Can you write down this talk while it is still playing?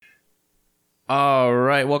All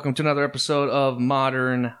right, welcome to another episode of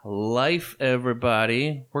Modern Life,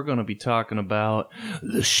 everybody. We're going to be talking about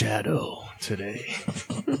The Shadow today.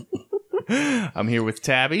 I'm here with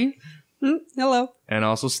Tabby. Hello. And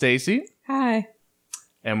also Stacy. Hi.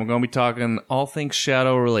 And we're going to be talking all things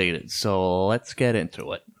Shadow related, so let's get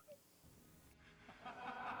into it.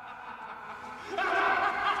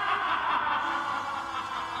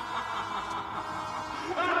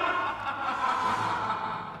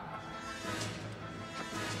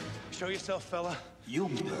 Show yourself, fella. You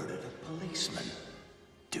murdered a policeman,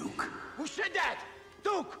 Duke. Who said that?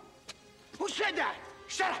 Duke! Who said that?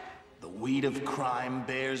 Shut up! The weed of crime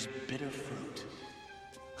bears bitter fruit.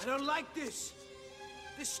 I don't like this.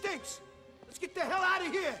 This stinks. Let's get the hell out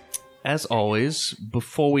of here. As always,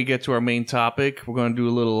 before we get to our main topic, we're going to do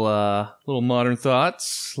a little modern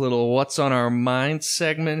thoughts, little what's on our mind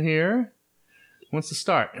segment here. Who wants to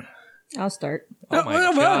start? I'll start. Oh my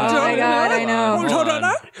Oh my God, I know. Hold on.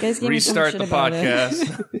 Guys, give me some Restart shit the about it.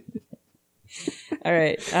 podcast. All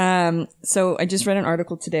right. So I just read an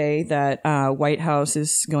article today that White House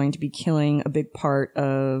is going to be killing a big part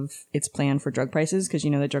of its plan for drug prices because you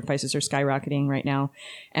know that drug prices are skyrocketing right now,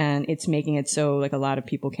 and it's making it so like a lot of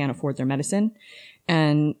people can't afford their medicine.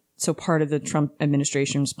 And so part of the Trump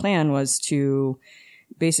administration's plan was to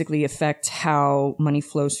basically affect how money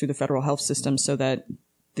flows through the federal health system so that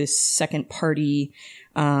this second party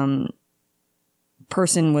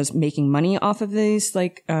person was making money off of these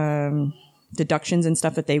like deductions and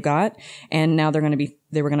stuff that they got, and now they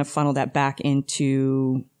were going to funnel that back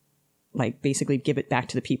into like basically give it back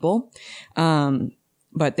to the people.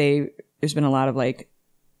 But there's been a lot of like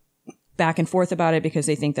back and forth about it because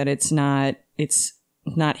they think that it's not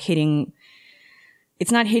hitting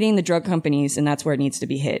the drug companies, and that's where it needs to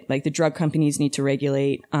be hit. Like the drug companies need to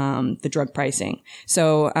regulate the drug pricing.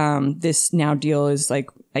 So this now deal is like,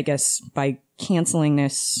 I guess by canceling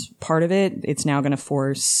this part of it, it's now going to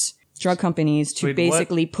force drug companies to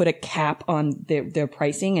basically put a cap on their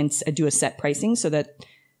pricing and do a set pricing so that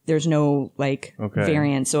there's no like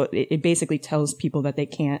variance. So it basically tells people that they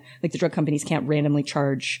can't, like the drug companies can't randomly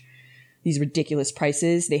charge these ridiculous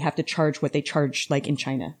prices. They have to charge what they charge like in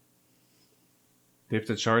China. They have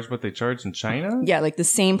to charge what they charge in China? Yeah, like the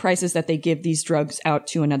same prices that they give these drugs out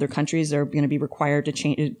to in other countries, they're going to be required to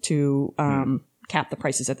change to cap the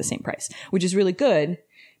prices at the same price, which is really good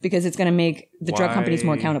because it's going to make the drug companies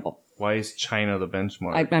more accountable. Why is China the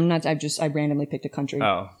benchmark? I randomly picked a country.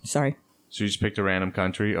 Oh. Sorry. So you just picked a random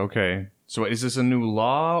country? Okay. So is this a new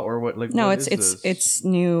law or what? Like, no, what it's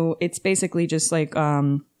new. It's basically just like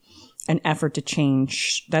an effort to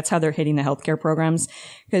change. That's how they're hitting the healthcare programs,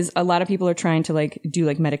 because a lot of people are trying to like do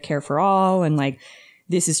like Medicare for all, and like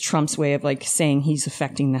this is Trump's way of like saying he's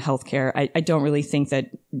affecting the healthcare. I don't really think that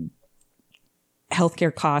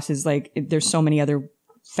healthcare costs is like there's so many other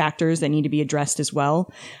factors that need to be addressed as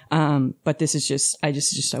well. But this is just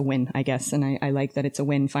a win, I guess, and I like that it's a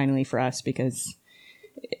win finally for us because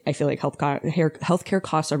I feel like healthcare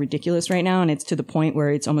costs are ridiculous right now, and it's to the point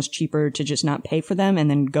where it's almost cheaper to just not pay for them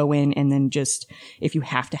and then go in and then just, if you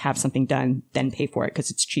have to have something done, then pay for it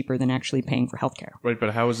because it's cheaper than actually paying for healthcare. Right,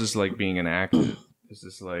 but how is this like being enacted? Is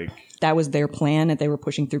this like... That was their plan that they were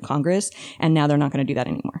pushing through Congress, and now they're not going to do that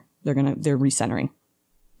anymore. They're recentering.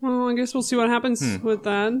 Well, I guess we'll see what happens with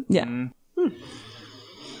that. Yeah.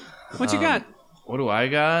 What you got? What do I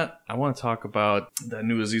got? I want to talk about that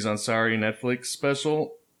new Aziz Ansari Netflix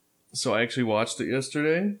special. So I actually watched it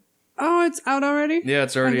yesterday. Oh, it's out already? Yeah,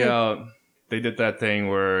 it's already out. They did that thing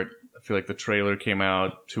where I feel like the trailer came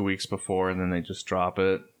out 2 weeks before and then they just drop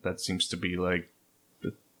it. That seems to be like,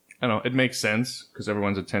 I don't know, it makes sense because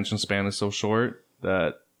everyone's attention span is so short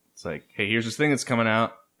that it's like, hey, here's this thing that's coming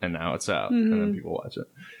out and now it's out. And then people watch it.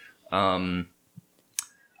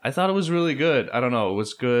 I thought it was really good. I don't know. It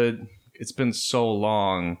was good. It's been so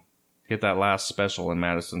long to get that last special in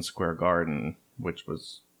Madison Square Garden, which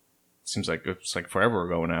was, seems like it's like forever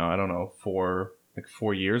ago now. I don't know, 4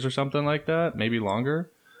 years or something like that, maybe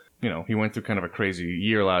longer. You know, he went through kind of a crazy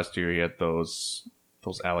year last year. He had those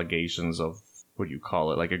allegations of, what do you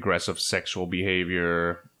call it, like aggressive sexual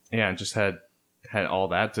behavior. Yeah, and just had all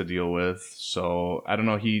that to deal with. So I don't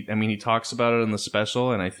know. He talks about it in the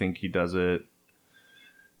special, and I think he does it.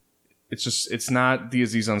 It's not the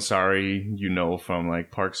Aziz Ansari, you know, from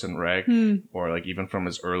like Parks and Rec or like even from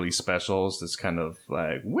his early specials. This kind of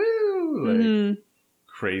like, woo, like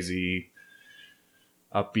crazy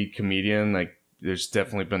upbeat comedian. Like there's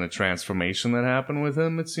definitely been a transformation that happened with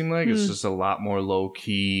him. It seemed like it's just a lot more low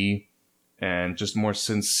key and just more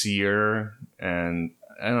sincere. And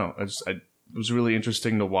I don't know. It was really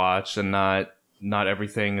interesting to watch, and not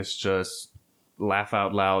everything is just laugh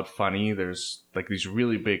out loud funny. There's like these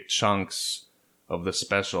really big chunks of the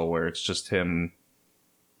special where it's just him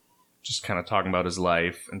just kind of talking about his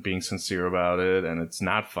life and being sincere about it, and it's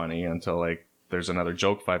not funny until like there's another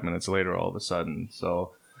joke 5 minutes later all of a sudden.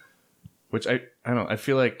 So, which I don't know, I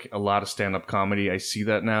feel like a lot of stand-up comedy, I see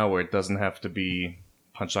that now where it doesn't have to be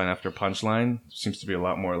punchline after punchline. It seems to be a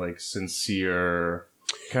lot more like sincere,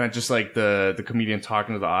 kind of just like the comedian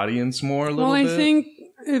talking to the audience more a little bit. Well, I think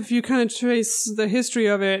if you kind of trace the history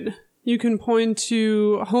of it, you can point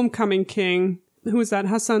to Homecoming King. Who is that?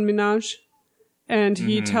 Hassan Minhaj. And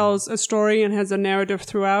he tells a story and has a narrative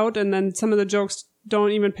throughout, and then some of the jokes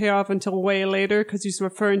don't even pay off until way later because he's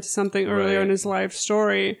referring to something earlier in his life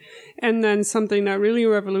story. And then something that really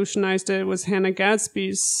revolutionized it was Hannah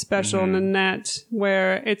Gadsby's special Nanette,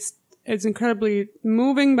 where it's incredibly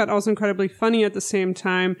moving but also incredibly funny at the same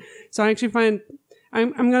time. So I actually find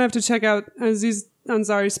I'm gonna have to check out Aziz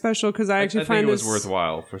Ansari's special because I actually find it was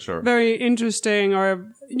worthwhile for sure. Very interesting,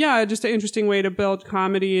 or just an interesting way to build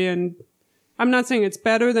comedy. And I'm not saying it's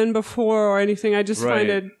better than before or anything. I just find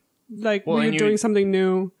it like we're doing something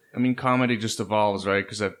new. I mean, comedy just evolves, right?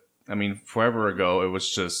 Because I mean, forever ago, it was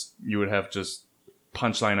just, you would have just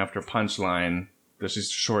punchline after punchline. There's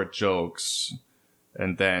these short jokes.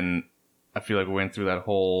 And then I feel like we went through that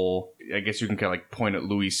whole, I guess you can kind of like point at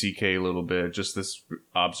Louis C.K. a little bit, just this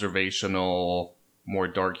observational, more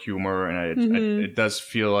dark humor. And it does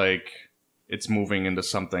feel like it's moving into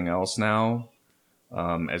something else now.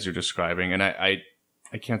 As you're describing, and I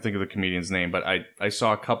can't think of the comedian's name, but I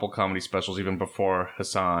saw a couple comedy specials even before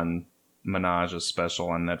Hassan Minhaj's special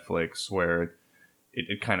on Netflix where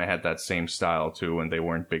it kind of had that same style too, and they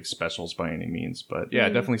weren't big specials by any means. But yeah,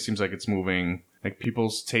 it definitely seems like it's moving. Like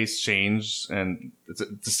people's tastes change, and it's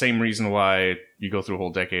the same reason why you go through a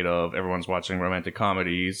whole decade of everyone's watching romantic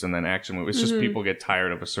comedies and then action movies. It's just people get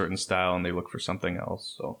tired of a certain style and they look for something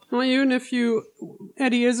else. So, well, even if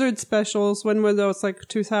Eddie Izzard specials, when were those, like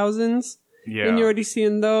 2000s? Yeah, and you're already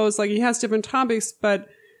seeing those. Like he has different topics, but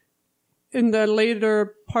in the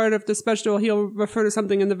later part of the special, he'll refer to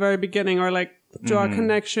something in the very beginning or like draw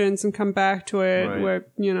connections and come back to it. Where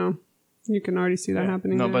you can already see that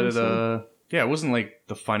happening. No, there, but it wasn't like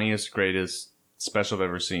the funniest, greatest special I've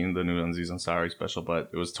ever seen, the new Aziz Ansari special, but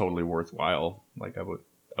it was totally worthwhile. Like I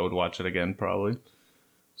would watch it again probably.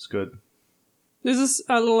 It's good. This is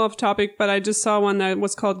a little off topic, but I just saw one that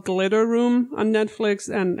was called Glitter Room on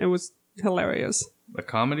Netflix, and it was hilarious. A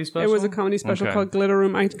comedy special? It was a comedy special called Glitter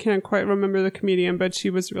Room. I can't quite remember the comedian, but she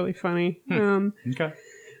was really funny. Okay.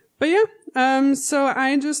 But yeah, so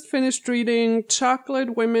I just finished reading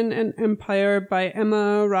Chocolate, Women, and Empire by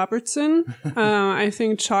Emma Robertson. I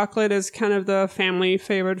think chocolate is kind of the family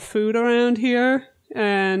favorite food around here,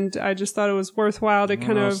 and I just thought it was worthwhile to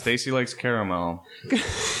kind of... Stacey likes caramel.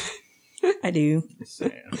 I do.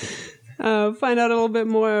 Find out a little bit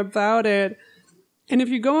more about it. And if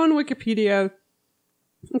you go on Wikipedia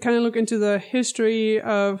and kind of look into the history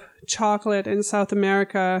of chocolate in South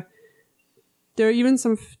America, there are even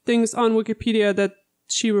some things on Wikipedia that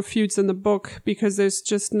she refutes in the book because there's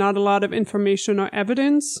just not a lot of information or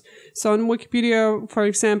evidence. So on Wikipedia, for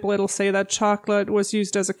example, it'll say that chocolate was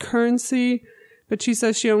used as a currency, but she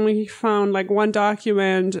says she only found like one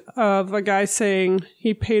document of a guy saying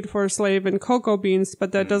he paid for a slave in cocoa beans,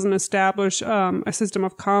 but that doesn't establish a system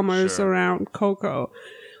of commerce around cocoa.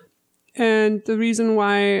 And the reason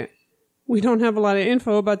why we don't have a lot of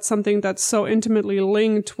info about something that's so intimately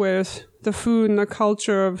linked with the food and the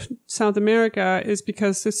culture of South America is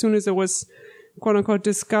because as soon as it was, quote unquote,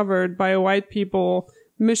 discovered by white people,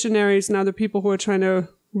 missionaries and other people who are trying to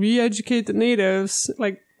re-educate the natives,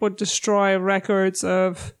 like, would destroy records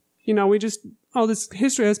of, all this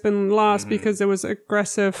history has been lost because there was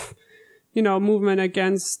aggressive, movement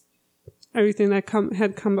against everything that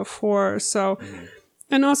had come before. So,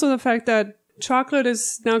 and also the fact that chocolate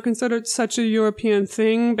is now considered such a European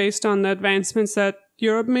thing based on the advancements that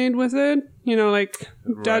Europe made with it, like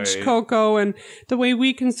Dutch cocoa, and the way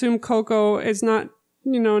we consume cocoa is not,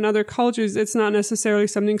 in other cultures, it's not necessarily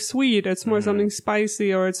something sweet. It's more something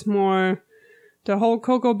spicy, or it's more, the whole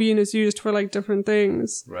cocoa bean is used for like different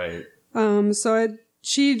things. Right.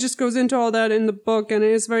 She just goes into all that in the book, and it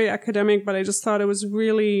is very academic, but I just thought it was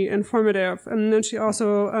really informative. And then she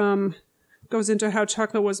also, goes into how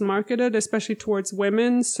chocolate was marketed, especially towards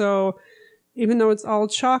women. So even though it's all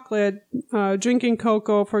chocolate, drinking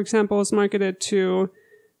cocoa, for example, is marketed to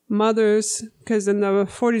mothers, because in the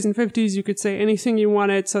 40s and 50s, you could say anything you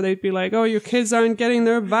wanted. So they'd be like, oh, your kids aren't getting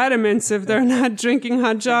their vitamins if they're not drinking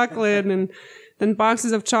hot chocolate. And then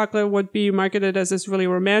boxes of chocolate would be marketed as this really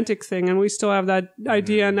romantic thing. And we still have that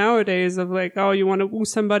idea nowadays of like, oh, you want to woo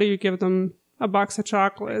somebody, you give them a box of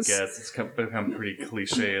chocolates. Yes, it's become pretty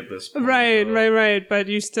cliche at this point. Right. But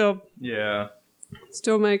you still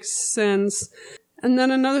makes sense. And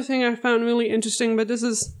then another thing I found really interesting, but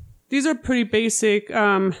these are pretty basic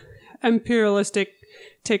imperialistic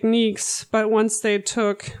techniques, but once they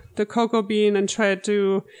took the cocoa bean and tried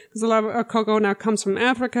to, because a lot of cocoa now comes from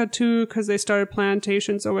Africa too, because they started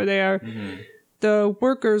plantations over there. Mm-hmm. The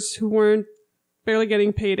workers who weren't barely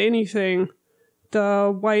getting paid anything,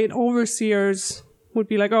 the white overseers would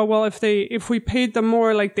be like, oh, well, if we paid them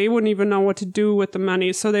more, like they wouldn't even know what to do with the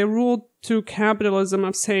money. So they ruled through capitalism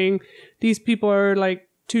of saying these people are like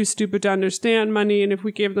too stupid to understand money, and if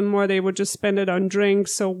we gave them more, they would just spend it on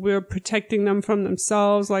drinks. So we're protecting them from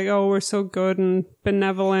themselves, like, oh, we're so good and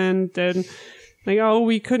benevolent, and like, oh,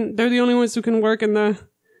 they're the only ones who can work you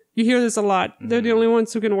hear this a lot. Mm-hmm. They're the only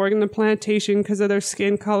ones who can work in the plantation because of their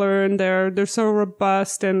skin color, and they're so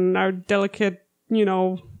robust, and our delicate,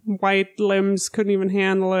 white limbs couldn't even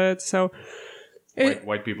handle it. So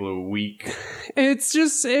white people are weak. It's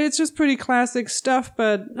just pretty classic stuff,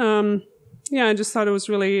 but yeah, I just thought it was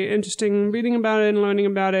really interesting reading about it and learning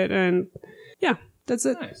about it, and yeah, that's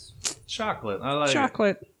it. Nice. Chocolate. I like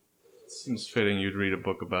chocolate. It. Seems fitting you'd read a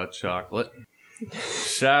book about chocolate.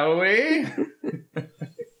 Shall we?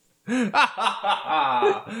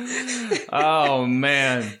 Oh,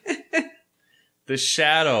 man. The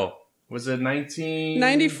Shadow. Was it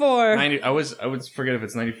 1994? I would forget if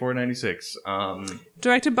it's 94 or 96.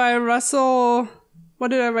 Directed by Russell... What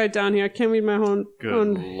did I write down here? I can't read my own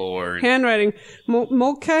Lord handwriting.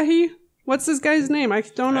 Mulcahy? What's this guy's name? I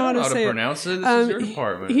don't know how to say it. Pronounce it. This is your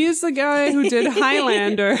department. He's the guy who did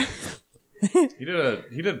Highlander. He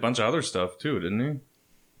did a bunch of other stuff too, didn't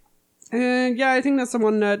he? Yeah, I think that's the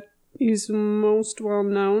one that he's most well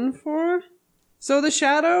known for. So The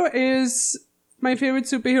Shadow is my favorite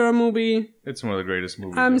superhero movie. It's one of the greatest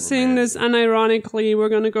movies I'm saying this unironically. We're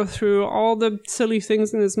going to go through all the silly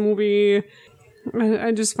things in this movie.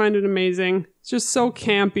 I just find it amazing. It's just so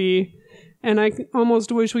campy. And I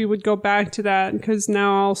almost wish we would go back to that, because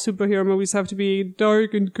now all superhero movies have to be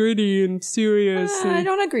dark and gritty and serious. I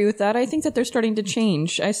don't agree with that. I think that they're starting to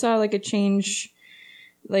change. I saw like a change.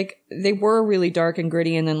 Like they were really dark and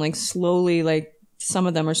gritty, and then like slowly, like some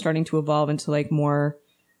of them are starting to evolve into like more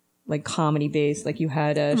like comedy based. Like you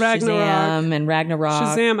had Shazam and Ragnarok.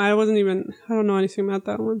 Shazam, I don't know anything about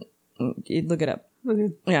that one. Look it up.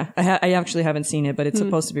 Okay. Yeah, I actually haven't seen it, but it's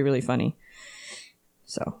supposed to be really funny.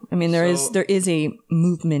 So, I mean, there is a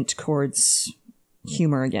movement towards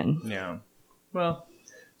humor again. Yeah. Well,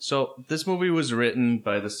 so this movie was written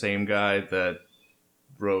by the same guy that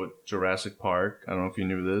wrote Jurassic Park. I don't know if you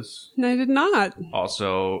knew this. No, I did not.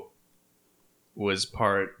 Also was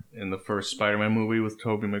part in the first Spider-Man movie with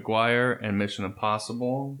Tobey Maguire and Mission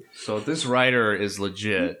Impossible. So this writer is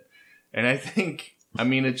legit. And I think... I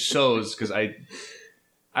mean, it shows, because I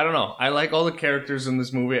don't know. I like all the characters in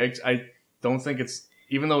this movie. I don't think it's,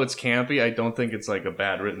 even though it's campy, I don't think it's like a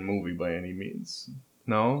bad written movie by any means.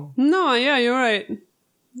 No? No, yeah, you're right.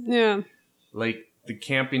 Yeah. Like, the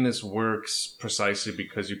campiness works precisely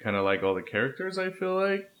because you kind of like all the characters, I feel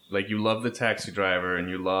like. Like, you love the taxi driver, and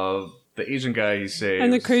you love the Asian guy he saves.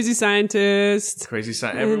 And the crazy scientist.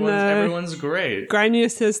 Everyone's great. Grimy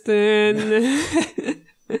assistant.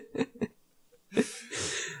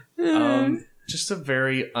 Just a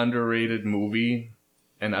very underrated movie,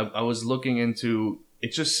 and I was looking into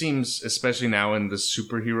it. Just seems, especially now in the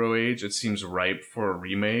superhero age, it seems ripe for a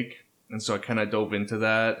remake, and so I kind of dove into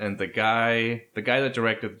that. And the guy that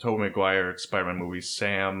directed the Tobey Maguire Spider-Man movie,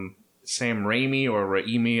 Sam Raimi or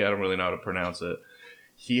Raimi, I don't really know how to pronounce it.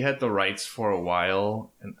 He had the rights for a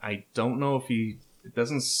while, and I don't know if it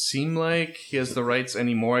doesn't seem like he has the rights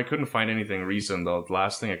anymore. I couldn't find anything recent, though. The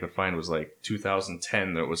last thing I could find was like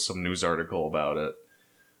 2010. There was some news article about it.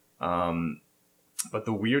 But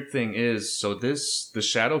the weird thing is, so the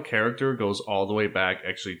Shadow character goes all the way back,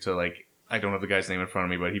 actually, to like, I don't have the guy's name in front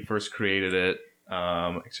of me, but he first created it.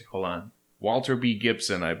 Actually, hold on. Walter B.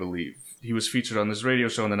 Gibson, I believe. He was featured on this radio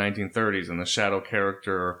show in the 1930s, and the Shadow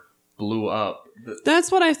character blew up.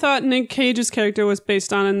 That's what I thought Nick Cage's character was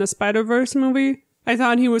based on in the Spider-Verse movie. I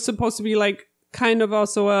thought he was supposed to be like kind of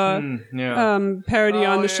also a parody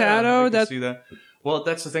on the Shadow. I can see that. Well,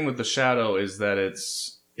 that's the thing with the Shadow, is that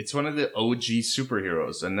it's one of the OG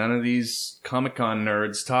superheroes, and none of these Comic-Con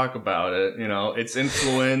nerds talk about it. You know, it's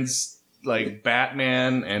influenced like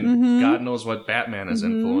Batman, and God knows what Batman has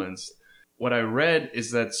influenced. What I read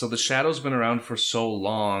is that, so the Shadow's been around for so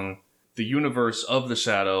long, the universe of the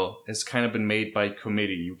Shadow has kind of been made by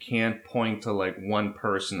committee. You can't point to like one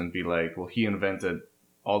person and be like, well, he invented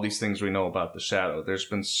all these things we know about the Shadow. There's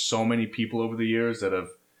been so many people over the years that have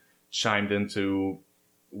chimed into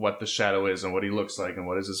what the Shadow is and what he looks like and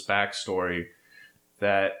what is his backstory,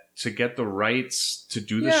 that to get the rights to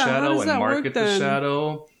do the Shadow and market the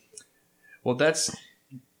Shadow, well, that's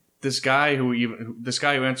this guy who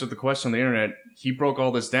answered the question on the internet. He broke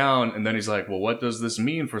all this down, and then he's like, well, what does this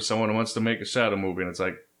mean for someone who wants to make a Shadow movie? And it's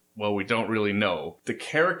like, well, we don't really know. The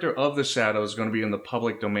character of the Shadow is going to be in the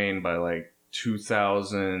public domain by like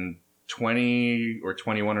 2020 or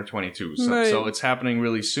 21 or 22. So it's happening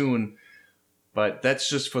really soon. But that's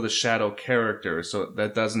just for the Shadow character. So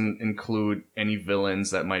that doesn't include any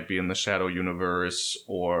villains that might be in the Shadow universe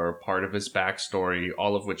or part of his backstory,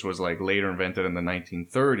 all of which was like later invented in the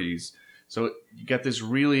 1930s. So you get this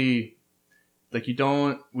really, like we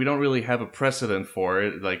don't really have a precedent for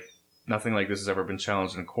it. Like nothing like this has ever been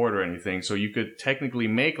challenged in court or anything. So you could technically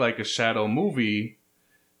make like a Shadow movie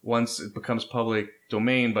once it becomes public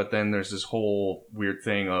domain, but then there's this whole weird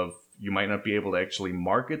thing of you might not be able to actually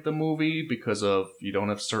market the movie because of you don't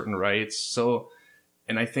have certain rights. So,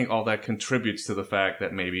 and I think all that contributes to the fact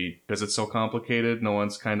that maybe because it's so complicated, no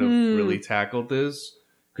one's kind of really tackled this.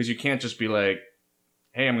 Because you can't just be like,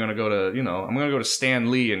 hey, I'm going to go to Stan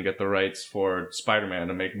Lee and get the rights for Spider-Man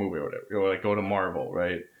to make a movie or whatever. Or like go to Marvel,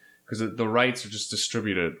 right? Because the rights are just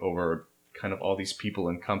distributed over kind of all these people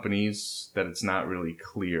and companies that it's not really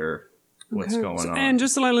clear what's going on. And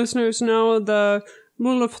just to let listeners know, the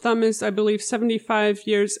rule of thumb is, I believe, 75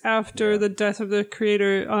 years after the death of the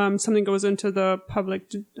creator, something goes into the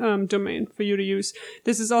public domain for you to use.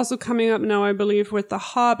 This is also coming up now, I believe, with The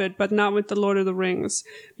Hobbit, but not with The Lord of the Rings,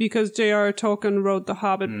 because J.R.R. Tolkien wrote The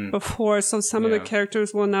Hobbit before, so some of the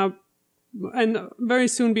characters will now, and very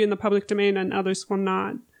soon, be in the public domain, and others will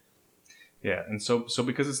not. Yeah, and so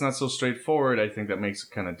because it's not so straightforward, I think that makes it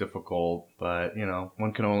kind of difficult, but,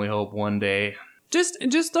 one can only hope one day. Just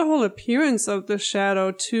the whole appearance of the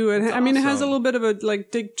Shadow too. It has a little bit of a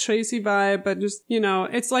like Dick Tracy vibe, but just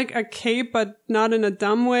it's like a cape, but not in a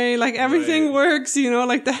dumb way. Like everything works,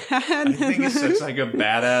 like the hat. I think he's such like a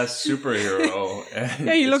badass superhero.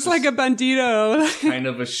 Yeah, he looks like a bandito. Kind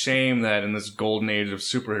of a shame that in this golden age of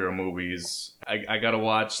superhero movies, I gotta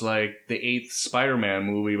watch like the 8th Spider-Man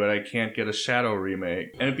movie, but I can't get a Shadow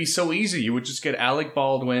remake. And it'd be so easy. You would just get Alec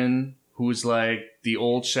Baldwin, who's like the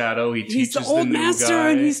old Shadow. He's the old master, guy.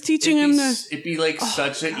 And he's teaching him it'd be like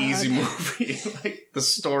such an easy movie. Like the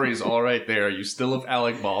story's all right there. You still have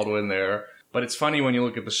Alec Baldwin there. But it's funny when you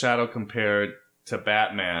look at the Shadow compared to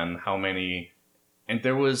Batman, how many... And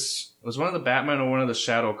there was one of the Batman or one of the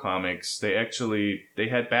Shadow comics, they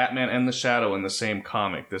had Batman and the Shadow in the same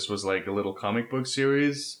comic. This was like a little comic book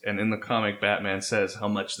series. And in the comic, Batman says how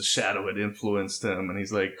much the Shadow had influenced him. And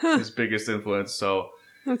he's like his biggest influence. So...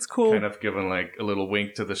 That's cool. Kind of given like a little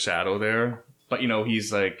wink to the Shadow there. But,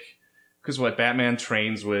 he's like... Because Batman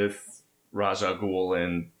trains with Ra's al Ghul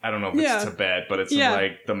and I don't know if it's Tibet, but it's in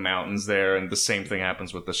like the mountains there. And the same thing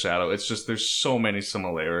happens with the Shadow. It's just there's so many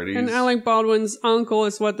similarities. And Alec Baldwin's uncle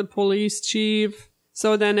is the police chief.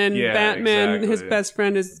 So then in Batman, his best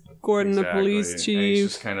friend is Gordon, the police chief. And he's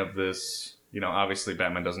just kind of this... obviously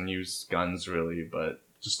Batman doesn't use guns really, but...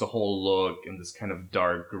 Just the whole look and this kind of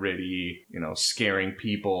dark, gritty, scaring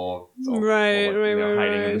people. Right,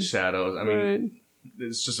 hiding in the shadows. I mean,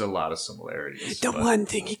 there's just a lot of similarities. The one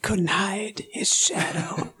thing he couldn't hide, his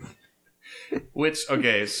shadow.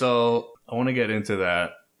 So I want to get into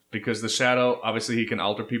that because the Shadow, obviously he can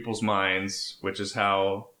alter people's minds, which is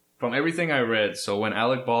how, from everything I read, so when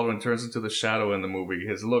Alec Baldwin turns into the Shadow in the movie,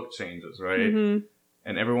 his look changes, right? Mm-hmm.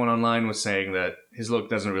 And everyone online was saying that his look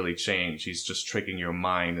doesn't really change. He's just tricking your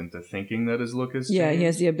mind into thinking that his look has changed. Yeah, he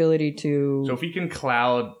has the ability to... So if he can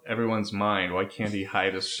cloud everyone's mind, why can't he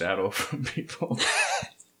hide his shadow from people?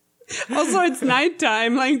 Also, it's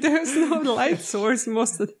nighttime. Like, there's no light source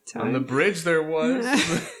most of the time. On the bridge there was.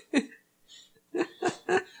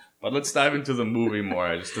 But let's dive into the movie more.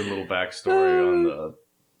 I just did a little backstory on the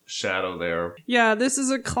Shadow there. Yeah, this is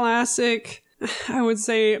a classic... I would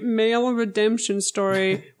say male redemption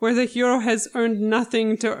story where the hero has earned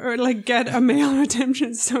nothing to get a male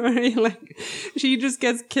redemption story. Like she just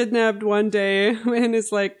gets kidnapped one day and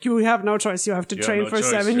it's like, you have no choice. You have to train for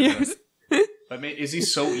 7 years. I mean, is he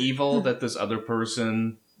so evil that this other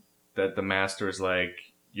person, that the master is like,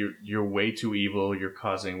 you're way too evil. You're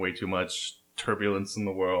causing way too much turbulence in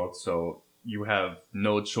the world. So you have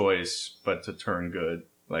no choice but to turn good.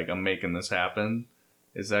 Like I'm making this happen.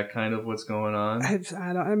 Is that kind of what's going on?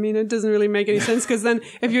 I mean, it doesn't really make any sense because then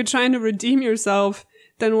if you're trying to redeem yourself,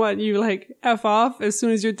 then what? You F off as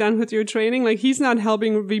soon as you're done with your training? Like he's not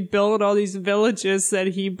helping rebuild all these villages that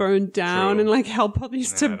he burned down and help all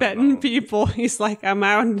these Tibetan people. He's like, I'm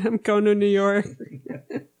out and I'm going to New York.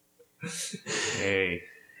 Hey,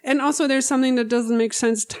 And also there's something that doesn't make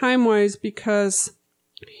sense time-wise because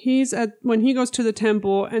when he goes to the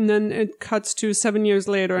temple and then it cuts to 7 years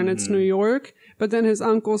later and it's New York, but then his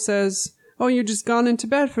uncle says, oh, you just gone in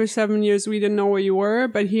Tibet for 7 years. We didn't know where you were,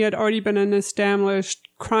 but he had already been an established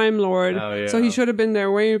crime lord. Oh, yeah. So he should have been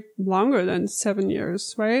there way longer than 7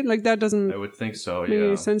 years, right? Like that doesn't I would think so, make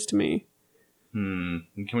any sense to me. Can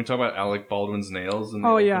we talk about Alec Baldwin's nails? In the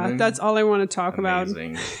Oh, yeah. opening? That's all I want to talk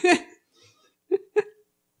Amazing. about.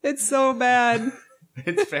 It's so bad.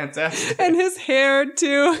 It's fantastic. And his hair,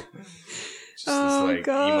 too. Just Oh, this, like,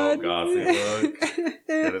 God. emo gothy look.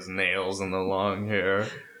 Got his nails and the long hair.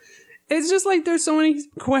 It's just like there's so many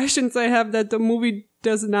questions I have that the movie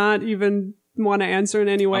does not even want to answer in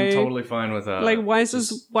any way. I'm totally fine with that. Like, why is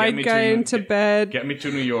this white guy in Tibet? Get me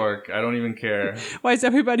to New York. I don't even care. Why is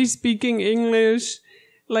everybody speaking English?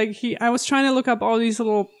 Like, I was trying to look up all these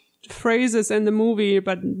little phrases in the movie,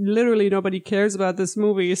 but literally nobody cares about this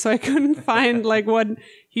movie. So I couldn't find, like, what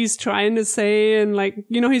he's trying to say. And, like,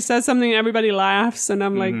 you know, he says something, everybody laughs. And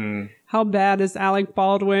I'm like, how bad is Alec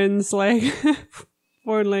Baldwin's, like,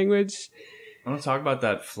 foreign language? I want to talk about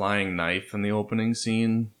that flying knife in the opening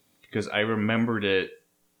scene because I remembered it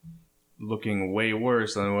looking way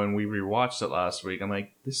worse than when we rewatched it last week. I'm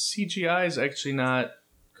like, this CGI is actually not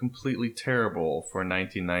completely terrible for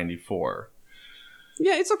 1994.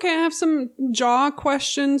 Yeah, it's okay. I have some jaw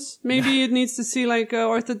questions. Maybe it needs to see like an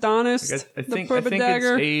orthodontist. Like, I think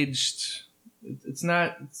dagger. it's aged. It's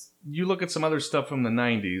not. You look at some other stuff from the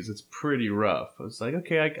 90s. It's pretty rough. It's like,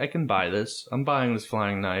 okay, I can buy this. I'm buying this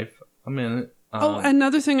flying knife. I'm in it. Oh,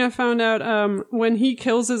 another thing I found out, when he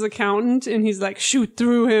kills his accountant and he's like, shoot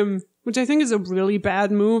through him, which I think is a really bad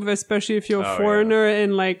move, especially if you're a foreigner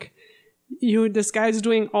and like, this guy's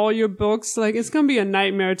doing all your books. Like, it's gonna be a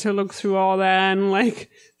nightmare to look through all that and like,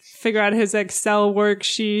 figure out his Excel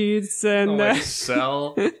worksheets and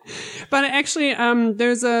Excel. But actually,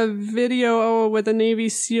 there's a video with a Navy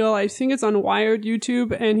SEAL. I think it's on Wired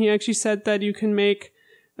YouTube, and he actually said that you can make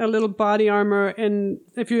a little body armor, and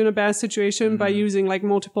if you're in a bad situation, by using like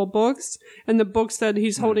multiple books, and the books that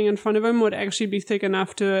he's holding in front of him would actually be thick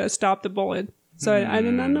enough to stop the bullet. So I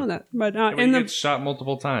did not know that. But He gets shot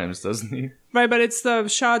multiple times, doesn't he? Right, but it's the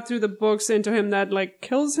shot through the books into him that like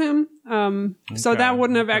kills him. So that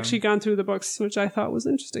wouldn't have actually gone through the books, which I thought was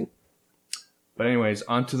interesting. But anyways,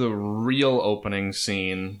 onto the real opening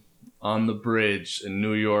scene on the bridge in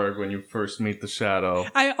New York when you first meet the Shadow.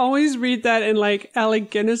 I always read that in like Alec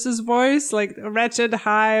Guinness's voice, like wretched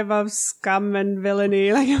hive of scum and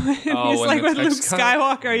villainy. Like he's like with Luke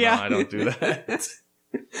Skywalker. Yeah, no, I don't do that.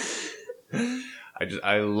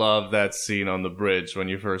 I love that scene on the bridge when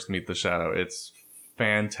you first meet the Shadow. It's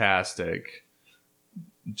fantastic.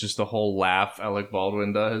 Just the whole laugh Alec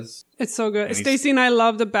Baldwin does. It's so good. Stacey and I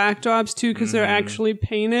love the backdrops too because they're actually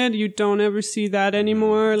painted. You don't ever see that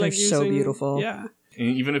anymore. They're so beautiful. Yeah. And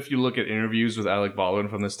even if you look at interviews with Alec Baldwin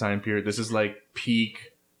from this time period, this is like peak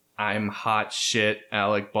I'm hot shit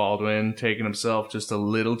Alec Baldwin taking himself just a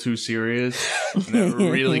little too serious. And that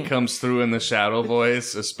really comes through in the Shadow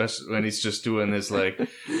voice, especially when he's just doing this like,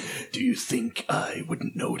 do you think I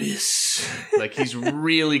wouldn't notice? Like he's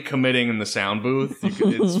really committing in the sound booth.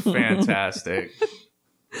 It's fantastic.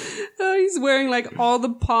 Oh, he's wearing like all the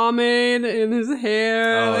pomade in his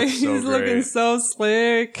hair. Oh, like, it's so he's great. looking so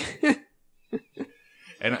slick.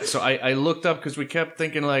 And so I looked up because we kept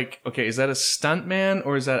thinking like, okay, is that a stuntman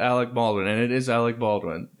or is that Alec Baldwin? And it is Alec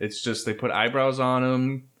Baldwin. It's just they put eyebrows on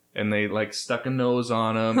him and they like stuck a nose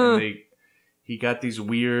on him and he got these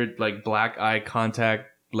weird like black eye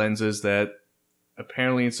contact lenses that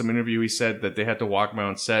apparently in some interview he said that they had to walk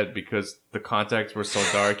around set because the contacts were so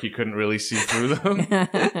dark he couldn't really see through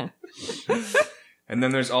them. And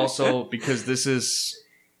then there's also, because this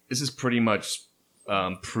is pretty much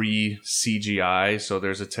pre-CGI, so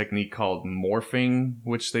there's a technique called morphing,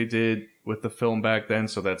 which they did with the film back then,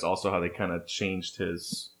 so that's also how they kind of changed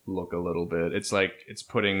his look a little bit. It's like, it's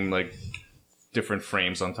putting like different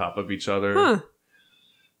frames on top of each other.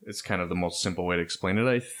 It's kind of the most simple way to explain it,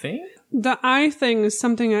 I think. The eye thing is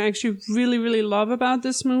something I actually really, really love about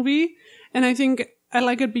this movie, and I think I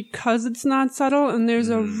like it because it's not subtle, and there's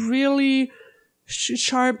a really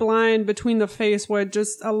sharp line between the face where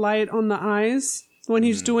just a light on the eyes when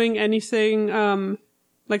he's doing anything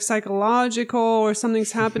like psychological or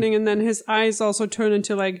something's happening, and then his eyes also turn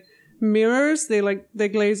into like mirrors. They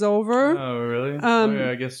glaze over. Oh, really?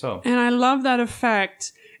 Yeah, I guess so. And I love that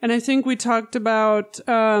effect. And I think we talked about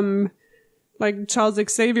like Charles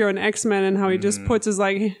Xavier in X-Men and how he just puts his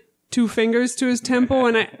like 2 fingers to his temple,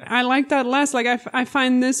 and I like that less. Like I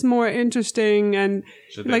find this more interesting, and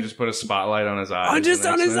Should they like, just put a spotlight on his eyes? oh, just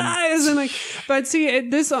on his eyes, and like, but see,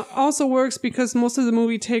 this also works because most of the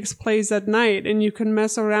movie takes place at night, and you can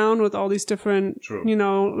mess around with all these different, True. you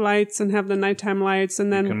know, lights, and have the nighttime lights,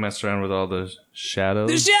 and then You can mess around with all the shadows.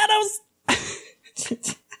 the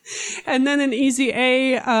shadows. And then in Easy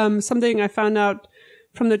A, something I found out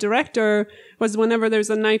from the director was whenever there's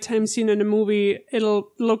a nighttime scene in a movie,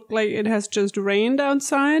 it'll look like it has just rained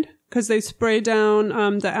outside because they spray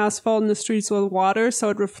down the asphalt in the streets with water so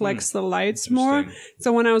it reflects the lights more. Interesting.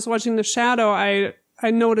 So when I was watching The Shadow, I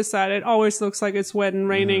noticed that it always looks like it's wet and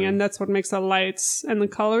raining, and that's what makes the lights and the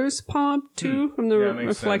colors pop too from the Yeah, makes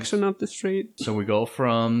reflection sense. of the street. So we go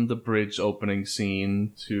from the bridge opening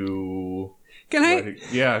scene to... Can I?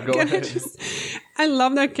 Yeah, go Can ahead. I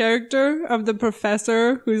love that character of the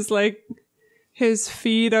professor who's like, his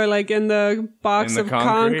feet are like in the box In the of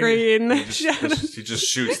concrete and he just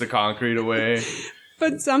shoots the concrete away.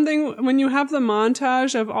 But something, when you have the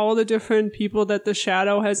montage of all the different people that the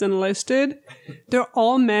Shadow has enlisted, they're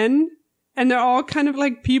all men. And they're all kind of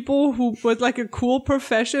like people who with like a cool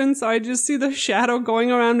profession. So I just see the Shadow going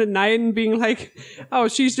around at night and being like, oh,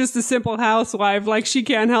 she's just a simple housewife. Like, she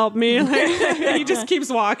can't help me. Like, he just keeps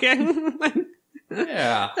walking.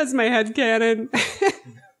 Yeah. That's my headcanon.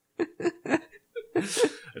 I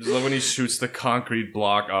just love when he shoots the concrete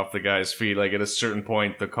block off the guy's feet. Like, at a certain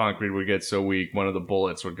point, the concrete would get so weak, one of the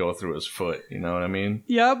bullets would go through his foot. You know what I mean?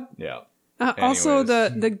 Yep. Yeah. Also,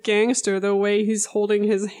 Anyways. the gangster, the way he's holding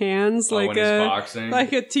his hands like when he's boxing.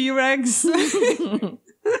 like a T-Rex.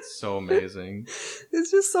 It's so amazing.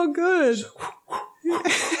 It's just so good.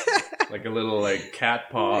 Like a little, like, cat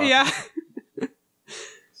paw. Yeah.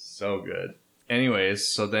 So good. Anyways,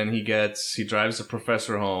 so then he drives the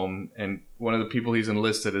professor home, and one of the people he's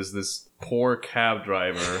enlisted is this poor cab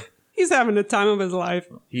driver. He's having the time of his life.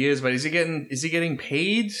 He is, but is he getting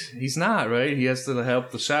paid? He's not, right? He has to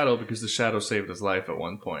help the Shadow because the Shadow saved his life at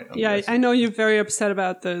one point. I'm Yeah, guessing. I know you're very upset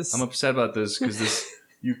about this. I'm upset about this because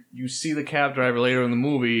you see the cab driver later in the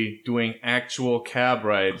movie doing actual cab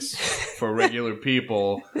rides for regular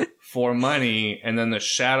people for money, and then the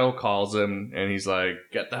Shadow calls him and he's like,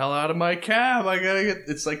 "Get the hell out of my cab! I gotta get."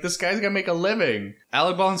 It's like this guy's gotta make a living.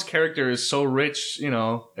 Alec Baldwin's character is so rich, you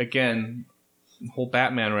know. Again, whole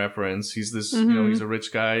Batman reference. He's this, you know, he's a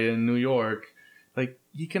rich guy in New York. Like,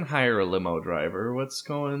 he can hire a limo driver.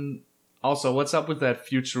 Also, what's up with that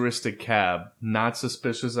futuristic cab? Not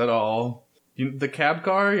suspicious at all. The cab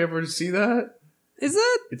car, you ever see that? Is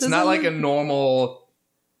it? It's not like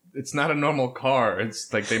it's not a normal car.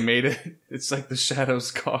 It's like they made it, it's like the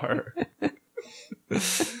Shadow's car.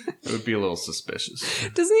 It would be a little suspicious.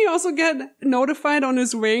 Doesn't he also get notified on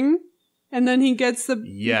his ring? And then he gets the...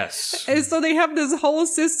 Yes. And so they have this whole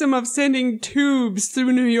system of sending tubes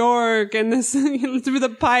through New York and this through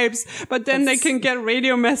the pipes, but then they can get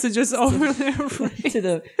radio messages over their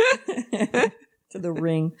ring. to the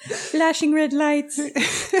ring. Flashing red lights.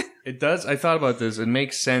 It does. I thought about this. It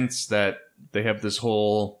makes sense that they have this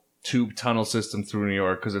whole tube tunnel system through New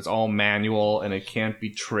York because it's all manual and it can't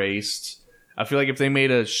be traced. I feel like if they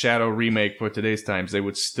made a Shadow remake for today's times, they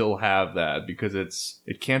would still have that because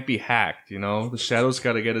it can't be hacked, you know? The Shadow's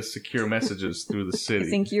got to get us secure messages through the city. I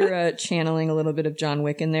think you're channeling a little bit of John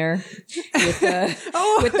Wick in there with,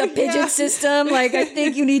 with the pigeon system. Like, I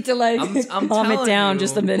think you need to I'm calm it telling down you.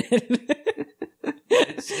 just a minute.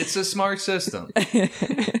 It's a smart system.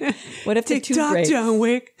 What if the Tick two tock, breaks? John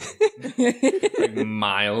Wick. Like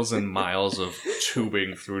miles and miles of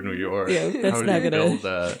tubing through New York. Yeah, that's How do not you gonna- build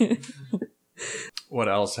that? What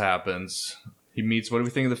else happens? He meets, what do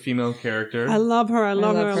we think of the female character? I love her. I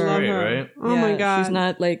love her. I love Great, her. right? Oh my Yeah, god. she's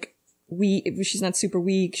not like weak. She's not super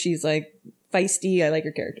weak. She's like feisty. I like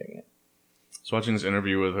her character. I was watching this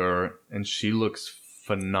interview with her, and she looks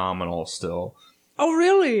phenomenal still. Oh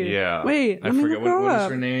really? Yeah. Wait. I let me forget look her what is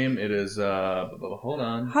up. her name. It is hold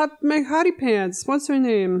on. Hot McHottie Pants. What's her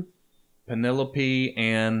name? Penelope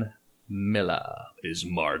Ann Miller is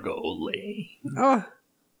Margot Lane. Oh,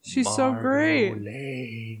 she's so great.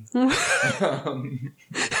 Lane.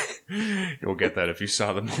 You'll get that if you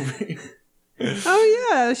saw the movie. Oh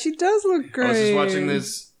yeah, she does look great. I was just watching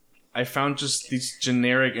this. I found just these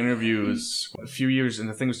generic interviews. A few years, and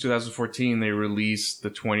I think it was 2014, they released the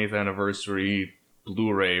 20th anniversary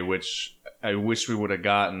Blu-ray, which I wish we would have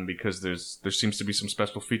gotten because there seems to be some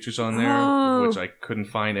special features on there, Oh. which I couldn't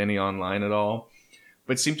find any online at all.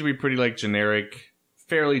 But it seemed to be pretty like generic,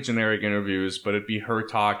 fairly generic interviews, but it'd be her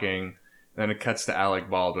talking, then it cuts to Alec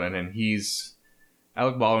Baldwin, and he's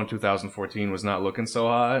Alec Baldwin in 2014 was not looking so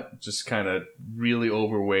hot. Just kind of really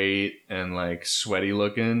overweight and like sweaty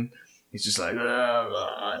looking. He's just like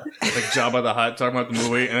Jabba the Hutt talking about the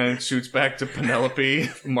movie, and then shoots back to Penelope,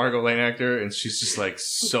 Margot Lane actor, and she's just like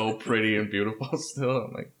so pretty and beautiful still.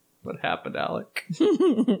 I'm like, what happened, Alec?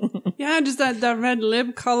 Yeah, just that red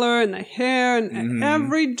lip color and the hair and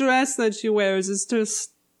every dress that she wears is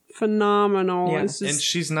just phenomenal. Yeah. It's just, And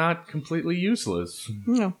she's not completely useless.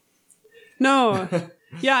 No. no.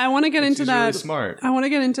 Yeah, I want to get into She's that. really smart. I want to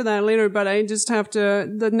get into that later, but I just have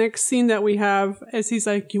to. The next scene that we have is he's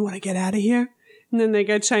like, "You want to get out of here?" And then they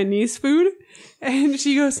get Chinese food, and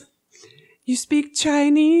she goes, "You speak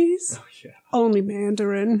Chinese?" Oh, yeah. Only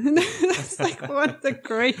Mandarin. That's like one of the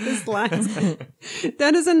greatest lines.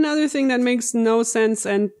 That is another thing that makes no sense.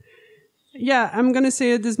 And yeah, I'm gonna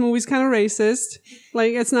say that this movie's kind of racist.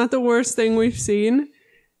 Like, it's not the worst thing we've seen.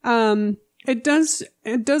 It does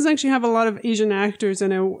actually have a lot of Asian actors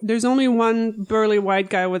in it. There's only one burly white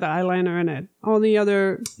guy with eyeliner in it. All the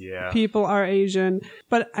other people are Asian.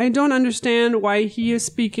 But I don't understand why he is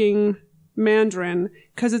speaking Mandarin,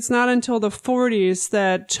 because it's not until the 40s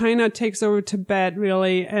that China takes over Tibet,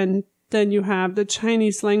 really, and then you have the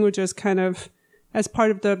Chinese languages kind of as part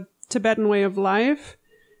of the Tibetan way of life.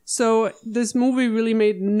 So this movie really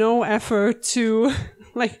made no effort to,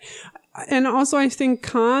 like... And also, I think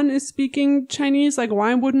Khan is speaking Chinese. Like,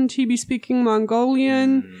 why wouldn't he be speaking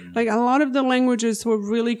Mongolian? Like, a lot of the languages were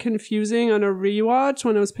really confusing on a rewatch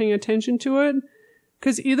when I was paying attention to it.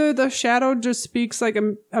 Because either the Shadow just speaks like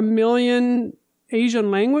a million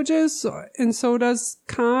Asian languages, and so does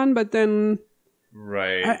Khan, but then...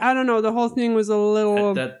 Right. I don't know, the whole thing was a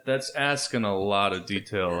little... That's asking a lot of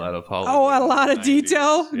detail out of Hollywood. Oh, a lot of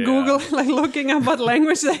detail? Yeah. Google, like, looking up what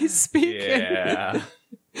language they speak in. Yeah.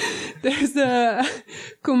 There's a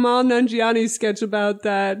Kumail Nanjiani sketch about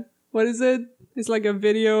that. What is it? It's like a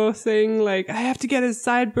video thing, like, I have to get his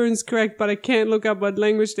sideburns correct, but I can't look up what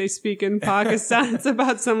language they speak in Pakistan. It's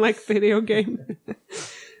about some, like, video game.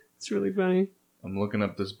 It's really funny. I'm looking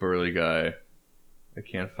up this burly guy. I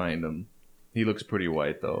can't find him. He looks pretty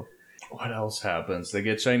white, though. What else happens? They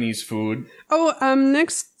get Chinese food. Oh,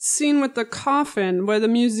 next scene with the coffin, where the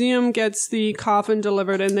museum gets the coffin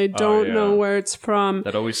delivered and they don't know where it's from.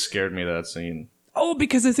 That always scared me, that scene. Oh,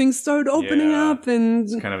 because the things start opening up and...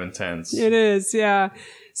 It's kind of intense. It is, yeah.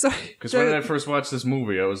 So Because when I first watched this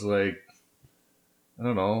movie, I was like, I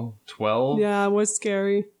don't know, 12? Yeah, it was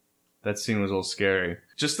scary. That scene was a little scary.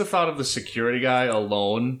 Just the thought of the security guy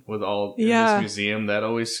alone with all in Yeah. this museum, that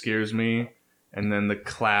always scares me. And then the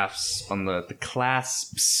clasps on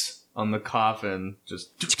the coffin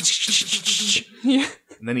just Yeah.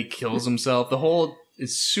 and then he kills himself. The whole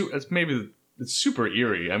is it's super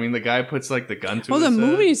eerie. I mean, the guy puts like the gun to Well, his the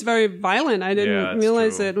head. movie's very violent. I Yeah, didn't it's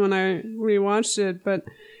realize true. it when I rewatched it. But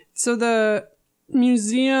so the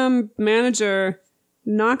museum manager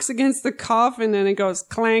knocks against the coffin and it goes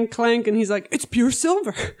clank, clank. And he's like, it's pure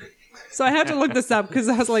silver. So I had to look this up because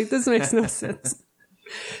I was like, this makes no sense.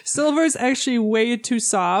 Silver is actually way too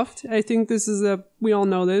soft. I think we all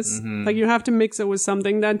know this. Mm-hmm. Like, you have to mix it with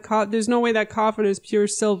something. There's no way that coffin is pure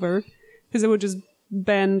silver because it would just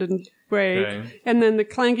bend and break. Okay. And then the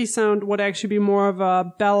clanky sound would actually be more of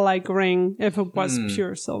a bell-like ring if it was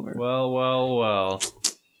pure silver. Well.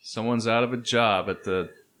 Someone's out of a job at the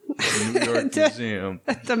New York Museum.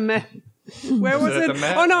 At the Met. Where was it it? at the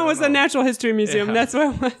Met? Oh, no, I it was don't the know. Natural History Museum. Yeah. That's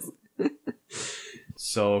where it was.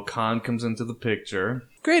 So Khan comes into the picture.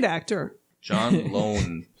 Great actor. John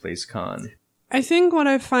Lone plays Khan. I think what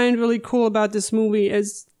I find really cool about this movie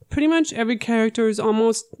is pretty much every character is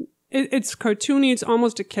almost, it's cartoony, it's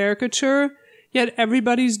almost a caricature, yet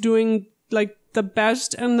everybody's doing like the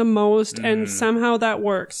best and the most, and somehow that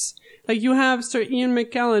works. Like, you have Sir Ian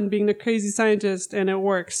McKellen being the crazy scientist, and it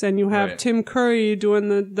works. And you have Right. Tim Curry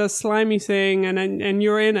doing the slimy thing, and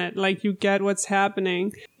you're in it. Like, you get what's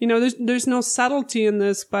happening. You know, there's no subtlety in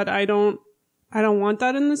this, but I don't want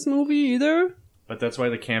that in this movie either. But that's why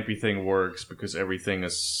the campy thing works, because everything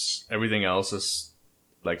else is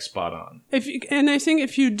like spot on. And I think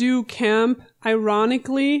if you do camp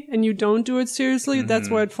ironically and you don't do it seriously, that's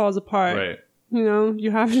where it falls apart. Right. You know,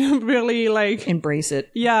 you have to really like... Embrace it.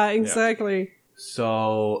 Yeah, exactly.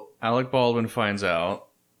 So Alec Baldwin finds out,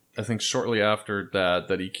 I think shortly after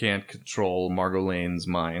that he can't control Margot Lane's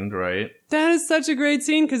mind, right? That is such a great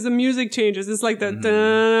scene because the music changes. It's like the dun,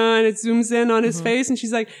 and it zooms in on his face, and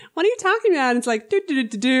she's like, "What are you talking about?" And it's like do do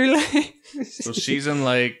do do do. So she's in,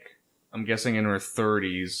 like, I'm guessing in her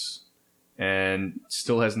 30s, and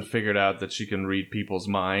still hasn't figured out that she can read people's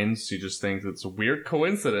minds. She just thinks it's a weird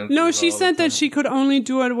coincidence. No, she said that she could only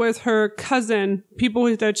do it with her cousin,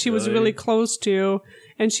 people that she was really close to,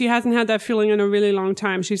 and she hasn't had that feeling in a really long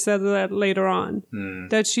time. She said that later on,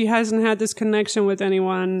 that she hasn't had this connection with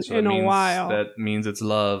anyone in a while. That means it's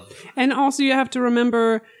love. And also you have to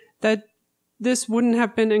remember that this wouldn't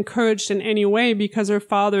have been encouraged in any way because her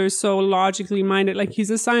father is so logically minded. Like, he's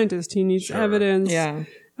a scientist. He needs evidence. Yeah.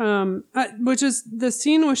 Which is the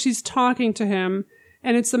scene where she's talking to him,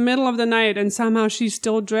 and it's the middle of the night, and somehow she's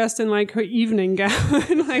still dressed in like her evening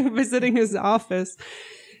gown, like visiting his office.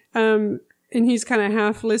 And he's kind of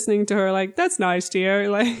half listening to her, like, "That's nice, dear."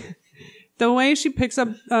 Like, the way she picks up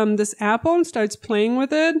this apple and starts playing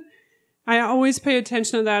with it. I always pay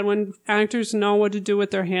attention to that when actors know what to do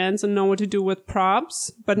with their hands and know what to do with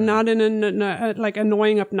props, but not in a like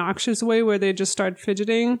annoying, obnoxious way where they just start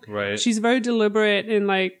fidgeting. Right. She's very deliberate in,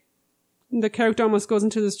 like, the character almost goes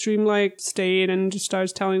into this dreamlike state and just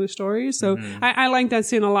starts telling the story. So I like that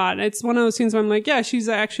scene a lot. It's one of those scenes where I'm like, yeah, she's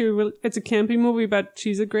actually, it's a campy movie, but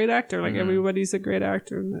she's a great actor. Like, everybody's a great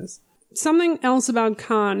actor in this. Something else about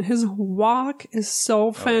Khan, his walk is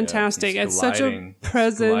so fantastic. Yeah. It's such a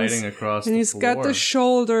presence. Gliding across and he's got the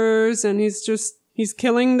shoulders, and he's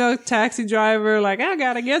killing the taxi driver, like, I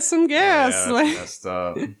gotta get some gas. Yeah, like, messed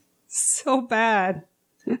up. So bad.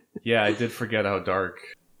 Yeah, I did forget how dark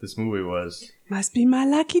this movie was. Must be my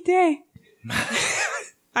lucky day.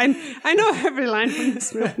 I know every line from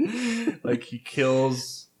this movie. Like, he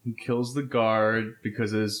kills the guard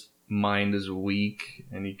because his mind is weak,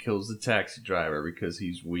 and he kills the taxi driver because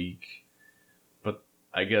he's weak. But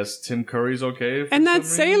I guess Tim Curry's okay. And that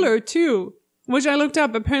sailor too, which I looked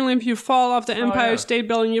up. Apparently, if you fall off the Empire State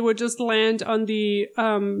Building, you would just land on the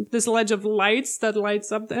this ledge of lights that lights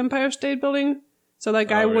up the Empire State Building. So that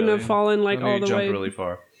guy wouldn't have fallen like all the way. Jumped really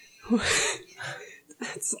far.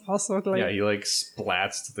 That's also like, yeah, he like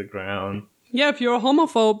splats to the ground. Yeah, if you're a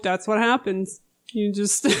homophobe, that's what happens. You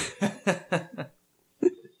just.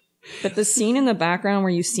 But the scene in the background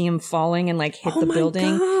where you see him falling and like hit the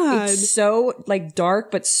building, God. It's so like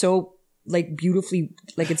dark, but so like beautifully,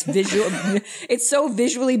 like it's visual. It's so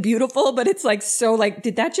visually beautiful, but it's like so like,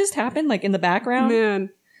 did that just happen? Like in the background?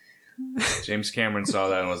 Man. James Cameron saw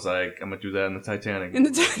that and was like, I'm gonna do that in the Titanic.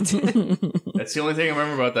 That's the only thing I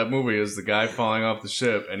remember about that movie is the guy falling off the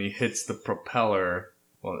ship and he hits the propeller.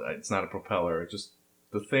 Well, it's not a propeller, it's just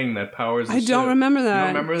the thing that powers the ship. I don't remember that.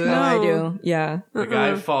 You don't remember that? No, I do. Yeah. The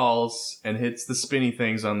guy falls and hits the spinny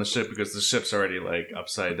things on the ship because the ship's already like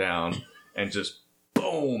upside down, and just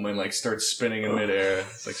boom, and like starts spinning in midair.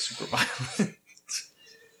 It's like super violent.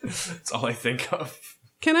 That's all I think of.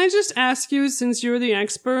 Can I just ask you, since you're the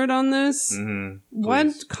expert on this,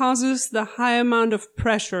 what causes the high amount of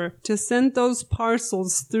pressure to send those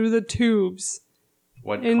parcels through the tubes?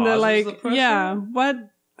 What in causes the like? the pressure? Yeah. What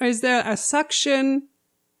is there a suction?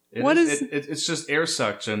 It's just air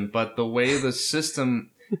suction, but the way the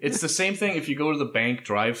system, it's the same thing if you go to the bank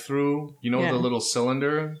drive-through, you know, the little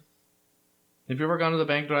cylinder. Have you ever gone to the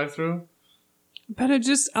bank drive-through? But it's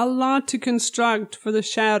just a lot to construct for the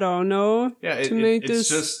shadow, no? Yeah,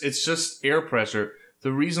 it's just air pressure.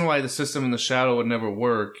 The reason why the system in the shadow would never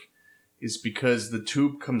work is because the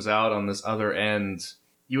tube comes out on this other end.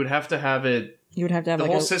 You would have to have it. You would have to have the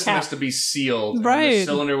whole system has to be sealed. Right. And the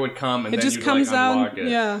cylinder would come and it then just you'd comes like unlock out, it.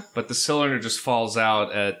 Yeah. But the cylinder just falls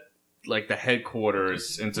out at like the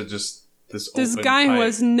headquarters into just this guy pipe. who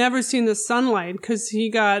has never seen the sunlight because he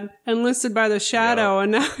got enlisted by the shadow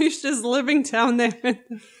and now he's just living down there.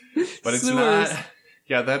 But it's not.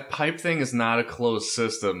 Yeah, that pipe thing is not a closed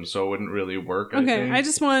system, so it wouldn't really work. Okay,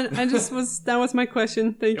 that was my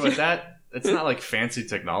question. Thank you. But it's not like fancy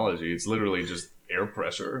technology. It's literally just air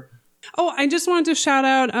pressure. Oh, I just wanted to shout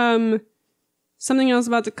out something else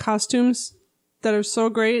about the costumes that are so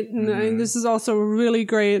great. And this is also a really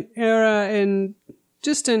great era in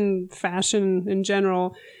just in fashion in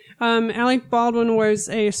general. Alec Baldwin wears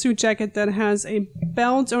a suit jacket that has a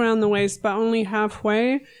belt around the waist, but only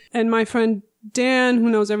halfway. And my friend Dan, who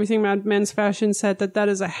knows everything about men's fashion, said that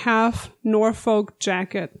is a half Norfolk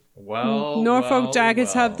jacket. Norfolk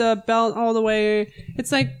jackets have the belt all the way.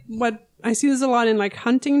 It's like what I see this a lot in like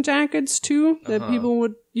hunting jackets too that people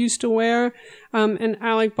would used to wear. And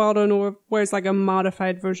Alec Baldwin wears like a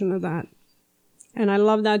modified version of that. And I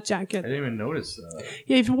love that jacket. I didn't even notice that.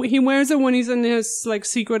 Yeah, he wears it when he's in his like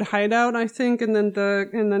secret hideout, I think, and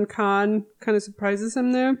then Khan kind of surprises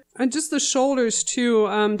him there. And just the shoulders too.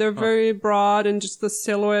 They're very broad, and just the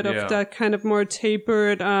silhouette of that kind of more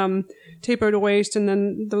tapered waist, and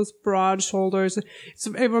then those broad shoulders.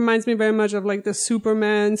 It reminds me very much of like the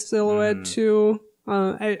Superman silhouette too.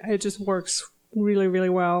 It just works really, really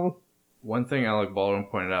well. One thing Alec Baldwin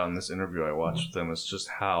pointed out in this interview I watched with him is just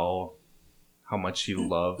how much he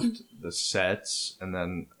loved the sets. And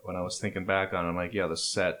then when I was thinking back on it, I'm like, yeah, the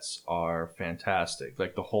sets are fantastic.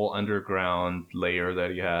 Like the whole underground layer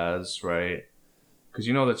that he has, right? Because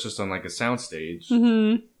that's just on like a soundstage.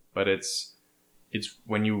 Mm-hmm. But it's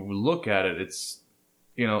when you look at it, it's,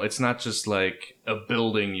 it's not just like a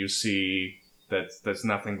building you see that's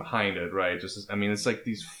nothing behind it, right? It's like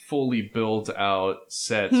these fully built out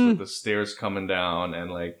sets with the stairs coming down and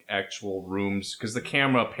like actual rooms, because the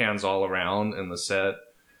camera pans all around in the set.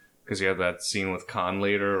 Because you have that scene with Khan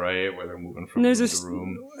later, right, where they're moving from room to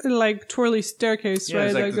room. Like twirly staircase, right?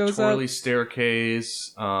 Yeah, like that the goes twirly up.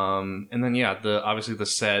 staircase, and then obviously the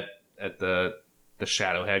set at the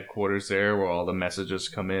Shadow headquarters there, where all the messages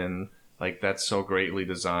come in. Like that's so greatly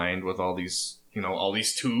designed with all these. All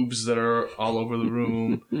these tubes that are all over the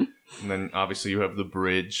room. And then obviously you have the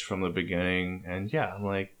bridge from the beginning. And I'm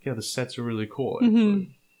like, the sets are really cool.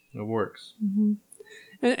 Actually. It works. Mm-hmm.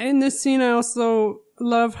 And in this scene, I also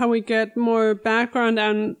love how we get more background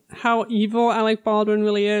on how evil Alec Baldwin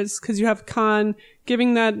really is. Because you have Khan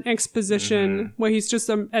giving that exposition where he's just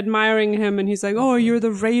admiring him. And he's like, oh, you're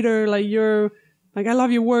the Raider. Like, I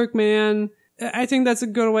love your work, man. I think that's a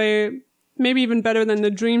good way... Maybe even better than the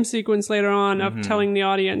dream sequence later on of telling the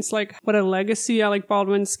audience, like, what a legacy Alec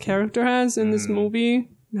Baldwin's character has in this movie,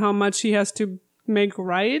 and how much he has to make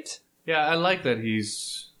right. Yeah, I like that he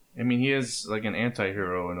is, like, an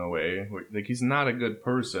anti-hero in a way. Like, he's not a good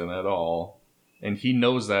person at all. And he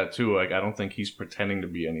knows that, too. Like, I don't think he's pretending to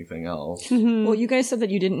be anything else. Mm-hmm. Well, you guys said that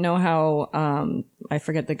you didn't know how, I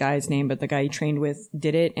forget the guy's name, but the guy he trained with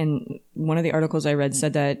did it. And one of the articles I read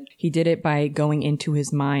said that he did it by going into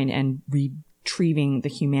his mind and retrieving the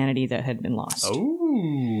humanity that had been lost.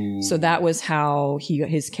 Oh. So that was how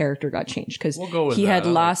his character got changed. Because he had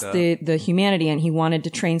lost the humanity, and he wanted to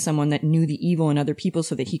train someone that knew the evil in other people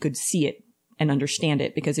so that he could see it and understand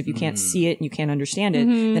it. Because if you can't see it and you can't understand it,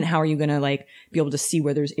 then how are you going to like be able to see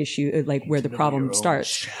where there's issue, like where the problem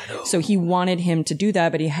starts? So he wanted him to do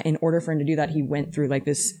that, but in order for him to do that, he went through like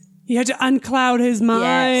this. He had to uncloud his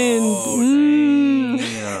mind.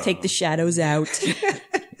 Yes. Oh, take the shadows out.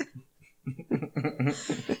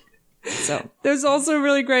 So there's also a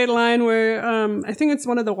really great line where I think it's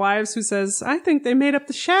one of the wives who says, I think they made up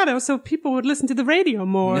the shadow so people would listen to the radio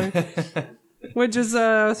more. Which is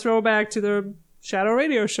a throwback to the Shadow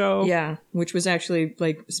radio show. Yeah, which was actually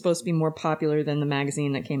like supposed to be more popular than the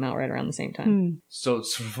magazine that came out right around the same time. So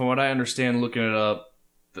from what I understand, looking it up,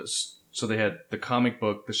 so they had the comic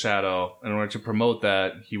book, The Shadow. In order to promote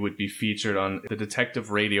that, he would be featured on the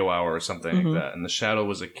Detective Radio Hour or something like that. And The Shadow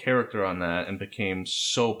was a character on that and became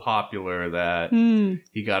so popular that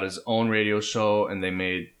he got his own radio show, and they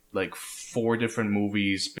made like 4 different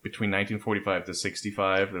movies between 1945 to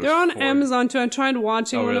 65. They're on Amazon too. I tried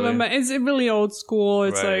watching one of them, but it's really old school.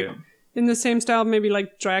 It's like in the same style, maybe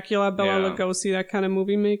like Dracula, Bela Lugosi, that kind of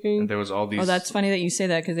movie making. And there was all these. Oh, that's funny that you say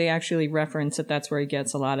that, because they actually reference that that's where he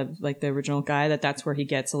gets a lot of, like the original guy, that's where he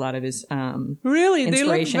gets a lot of his really, they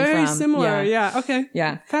look inspiration very from. similar. Yeah. Okay.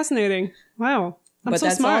 Yeah. Fascinating. Wow. I'm but so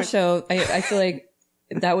that's smart. also, I feel like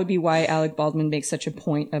that would be why Alec Baldwin makes such a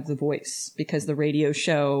point of the voice, because the radio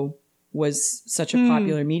show was such a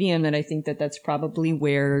popular medium that I think that's probably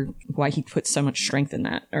why he put so much strength in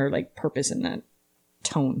that, or like purpose in that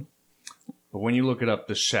tone. But when you look it up,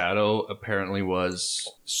 The Shadow apparently was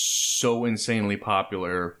so insanely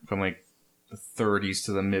popular from like the 30s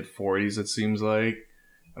to the mid 40s, it seems like.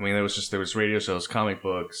 I mean, there was radio shows, comic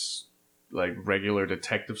books, like regular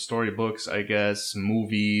detective story books, I guess,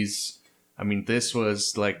 movies. I mean, this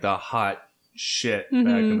was like the hot shit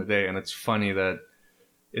back in the day. And it's funny that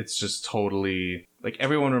it's just totally like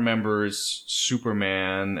everyone remembers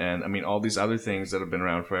Superman and I mean all these other things that have been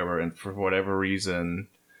around forever, and for whatever reason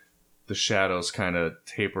The Shadow's kind of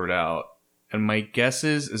tapered out. And my guess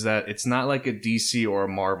is that it's not like a DC or a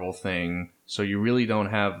Marvel thing, so you really don't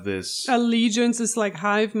have this allegiance. Is like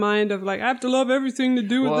hive mind of like I have to love everything to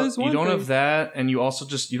do with this one. You don't thing. have that, and you also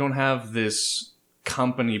you don't have this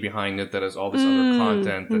company behind it that has all this other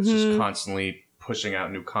content that's just constantly pushing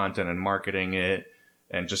out new content and marketing it.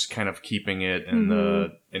 And just kind of keeping it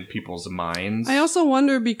in people's minds. I also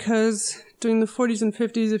wonder, because during the 40s and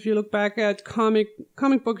 50s, if you look back at comic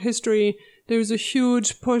book history, there was a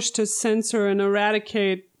huge push to censor and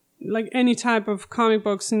eradicate like any type of comic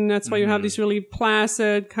books, and that's why you have these really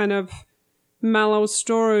placid kind of mellow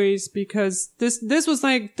stories. Because this was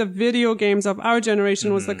like the video games of our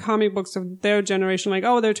generation was the comic books of their generation. Like,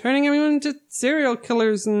 oh, they're turning everyone into serial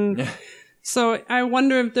killers and. So I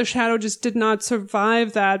wonder if the shadow just did not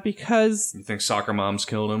survive that because, You think soccer moms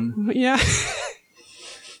killed him? yeah.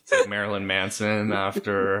 It's like Marilyn Manson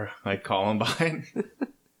after like Columbine.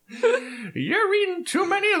 You're reading too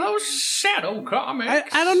many of those shadow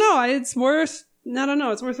comics. I don't know. It's worth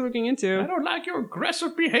looking I into. don't like your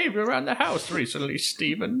aggressive behavior around the house recently,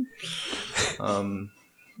 Steven.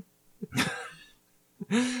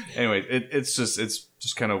 Anyway, it's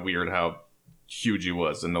just kind of weird how huge he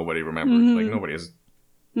was and nobody remembers. Like nobody knows.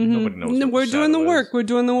 What We're doing the work. We're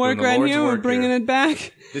doing the work right Lord's here. We're work bringing here. it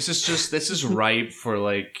back. This is ripe for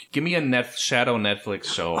like, give me a Shadow Netflix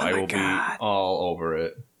show. I will be all over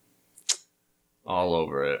it. All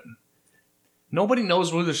over it. Nobody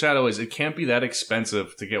knows who the Shadow is. It can't be that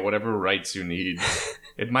expensive to get whatever rights you need.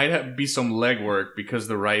 It might be some legwork because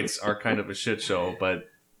the rights are kind of a shit show, but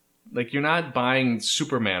like you're not buying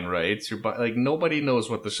Superman rights. Like nobody knows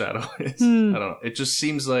what the Shadow is. I don't know. It just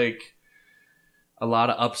seems like a lot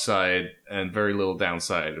of upside and very little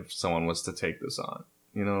downside if someone was to take this on.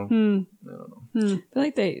 You know? I don't know. I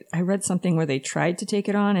feel like I read something where they tried to take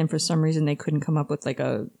it on, and for some reason they couldn't come up with like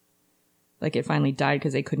it finally died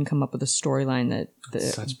because they couldn't come up with a storyline that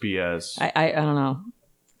Such BS. I don't know.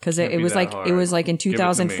 Because Can't it be was that like hard. it was like in Give it to me.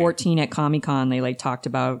 2014 at Comic-Con they like talked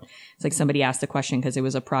about, it's like somebody asked a question because it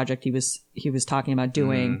was a project he was talking about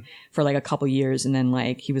doing for like a couple years, and then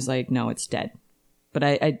like he was like, no, it's dead. But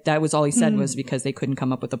I that was all he said was because they couldn't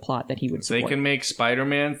come up with a plot that he would They support. can make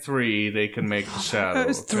Spider-Man 3. They can make the Shadow.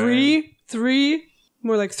 It's okay? three,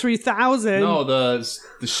 more like 3,000. No, the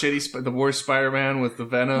shitty, the worst Spider-Man with the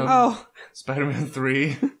Venom. Oh, Spider-Man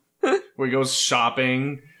 3, where he goes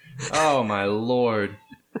shopping. Oh my lord!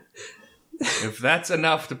 If that's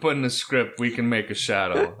enough to put in a script, we can make a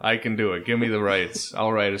Shadow. I can do it. Give me the rights.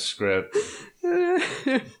 I'll write a script.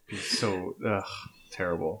 It's so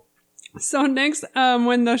terrible. so next,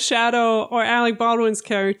 when the Shadow or Alec Baldwin's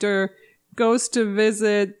character goes to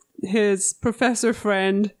visit his professor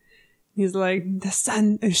friend, he's like, the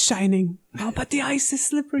sun is shining. Oh, but the ice is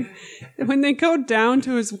slippery. When they go down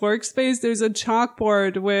to his workspace, there's a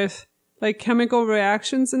chalkboard with like chemical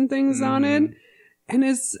reactions and things on it. And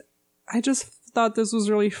I just thought this was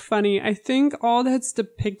really funny. I think all that's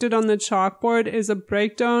depicted on the chalkboard is a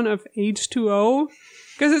breakdown of H2O.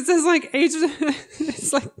 Because it says like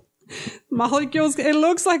it's like molecules. It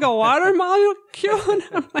looks like a water molecule. And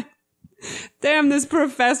I'm like, damn, this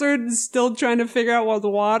professor is still trying to figure out what the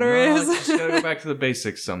water No, is. you just gotta go back to the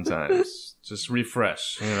basics sometimes. Just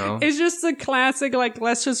refresh, you know? It's just a classic, like,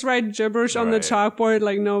 let's just write gibberish on the Right. chalkboard,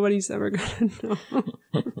 like nobody's ever gonna know.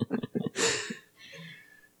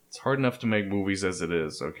 It's hard enough to make movies as it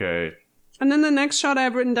is, okay? And then the next shot I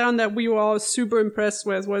have written down that we were all super impressed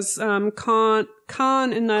with was Khan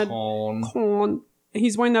in that Khan.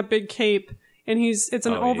 He's wearing that big cape, and it's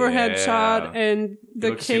an overhead yeah. shot, and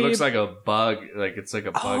the He cape. looks like a bug. Like it's like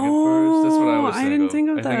a bug at first. That's what I was I thinking. didn't think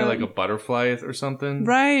of I think that. of like a butterfly or something.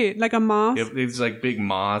 right, like a moth. It, it's like big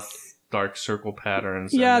moth, dark circle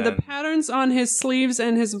patterns. Yeah, and the then- patterns on his sleeves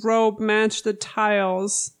and his robe match the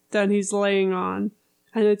tiles that he's laying on.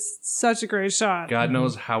 And it's such a great shot. God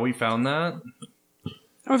knows how he found that.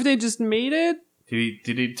 Or if they just made it.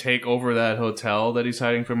 Did he take over that hotel that he's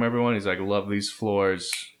hiding from everyone? He's like, love these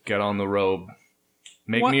floors. Get on the robe.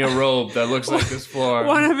 Make me a robe that looks like this floor.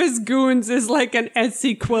 One of his goons is like an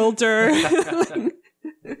Etsy quilter.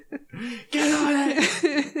 Get on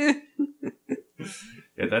it.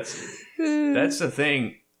 Yeah, that's the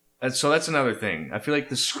thing. So that's another thing. I feel like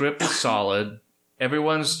the script is solid.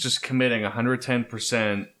 Everyone's just committing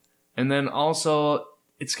 110%. And then also,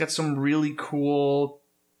 it's got some really cool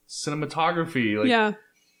cinematography. Like, yeah.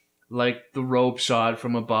 like the rope shot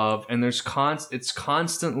from above. And there's it's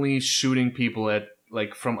constantly shooting people at,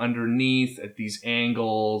 like, from underneath at these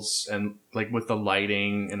angles and, like, with the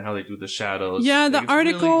lighting and how they do the shadows. Yeah, Like, the it's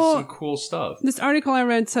really article- some cool stuff. This article I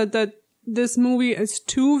read said that this movie is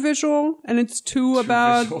too visual and it's too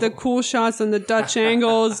about visual. the cool shots and the Dutch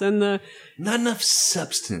angles and the... Not enough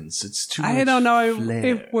substance. It's too much I don't know. flair.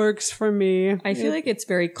 It works for me. I feel like it's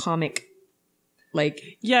very comic,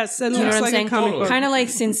 like, Yes, it you know looks what I'm like saying? a comic book. Kind of like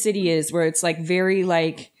Sin City is, where it's like very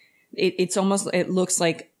like it's almost, it looks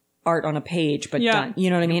like art on a page, but Yeah. done. You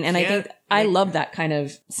know what I mean? And I think can't I love that kind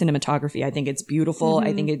of cinematography. I think it's beautiful.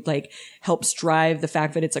 I think it like helps drive the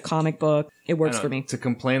fact that it's a comic book. It works for me. To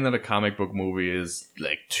complain that a comic book movie is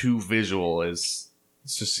like too visual it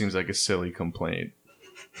just seems like a silly complaint.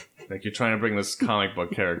 Like you're trying to bring this comic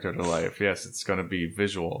book character to life. Yes, it's going to be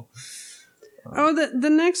visual. Oh, the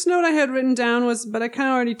next note I had written down was, but I kind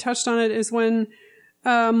of already touched on it, is when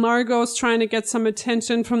Margot's trying to get some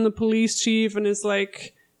attention from the police chief and is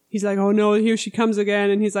like he's like, oh no, here she comes again.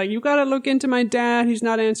 And he's like, you gotta look into my dad. He's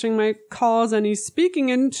not answering my calls and he's speaking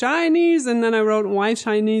in Chinese. And then I wrote, why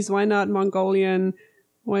Chinese? Why not Mongolian?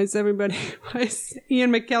 Why is Ian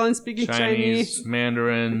McKellen speaking Chinese?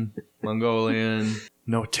 Mandarin, Mongolian.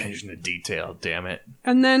 No attention to detail, damn it.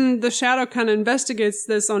 And then the Shadow kind of investigates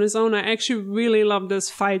this on his own. I actually really love this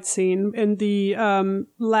fight scene in the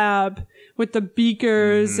lab with the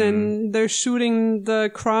beakers and they're shooting the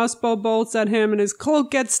crossbow bolts at him and his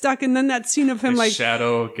cloak gets stuck. And then that scene of him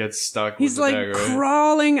Shadow gets stuck. He's with the dagger, right?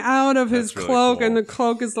 crawling out of his really cloak cool. and the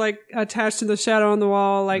cloak is attached to the shadow on the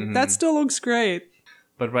wall. That still looks great.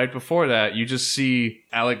 But right before that, you just see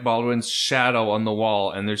Alec Baldwin's shadow on the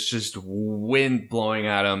wall, and there's just wind blowing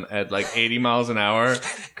at him at 80 miles an hour,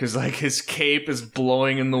 because his cape is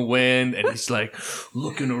blowing in the wind, and he's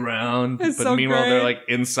looking around. It's but so meanwhile, great.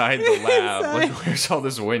 they're inside the lab. Where's all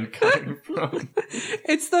this wind coming from?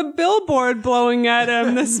 It's the billboard blowing at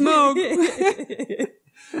him, the smoke.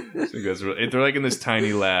 They're in this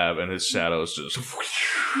tiny lab, and his shadow's just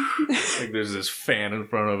there's this fan in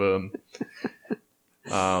front of him.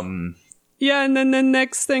 Yeah, and then the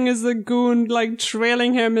next thing is the goon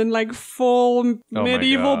trailing him in full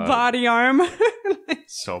medieval God. body armor.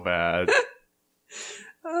 So bad.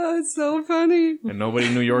 Oh, it's so funny. And nobody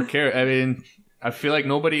in New York cared. I mean, I feel like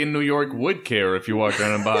nobody in New York would care if you walked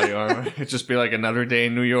around in body armor. It'd just be another day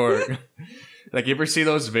in New York. You ever see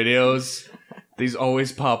those videos? These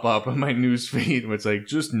always pop up on my news feed where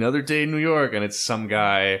it's just another day in New York, and it's some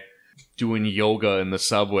guy doing yoga in the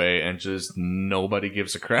subway and just nobody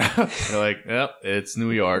gives a crap. They're yep, it's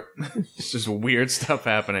New York. It's just weird stuff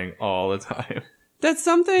happening all the time. That's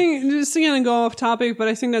something, just gonna go off topic, but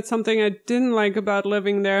I think that's something I didn't like about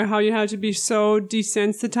living there, how you had to be so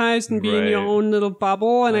desensitized and be in your Right. own little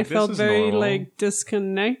bubble, and I this felt is very, normal.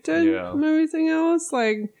 disconnected Yeah. from everything else.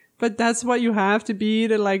 But that's what you have to be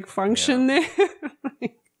to, function there.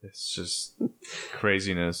 It's just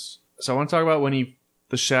craziness. So I want to talk about when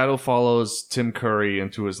the Shadow follows Tim Curry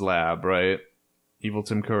into his lab, right? Evil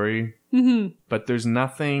Tim Curry. Mm-hmm. But there's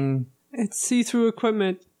nothing... It's see-through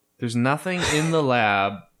equipment. There's nothing in the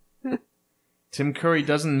lab. Tim Curry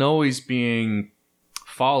doesn't know he's being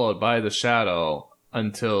followed by the Shadow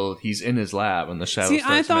until he's in his lab and the Shadow See,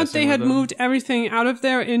 starts I thought messing they had with him. moved everything out of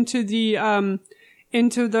there into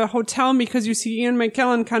the hotel because you see Ian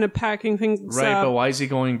McKellen kind of packing things Right, up. but why is he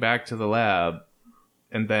going back to the lab?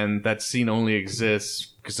 And then that scene only exists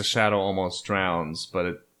because the Shadow almost drowns,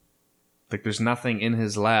 but there's nothing in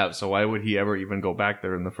his lab, so why would he ever even go back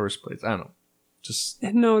there in the first place? I don't know. Just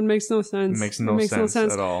No, it makes no sense. It makes no sense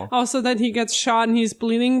at all. Also that he gets shot and he's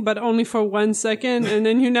bleeding, but only for 1 second, and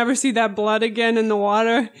then you never see that blood again in the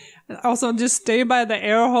water. Also, just stay by the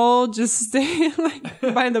air hole. Just stay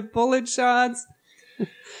by the bullet shots.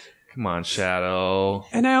 come on, Shadow.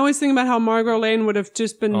 And I always think about how Margot Lane would have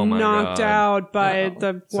just been Oh my knocked God. out by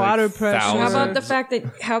the water pressure. How about the thousands. fact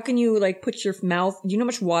that how can you put your mouth? Do you know how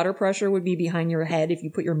much water pressure would be behind your head if you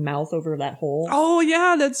put your mouth over that hole? Oh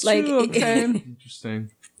yeah, that's Like, true. Okay, Interesting.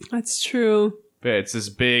 that's true. Yeah, it's this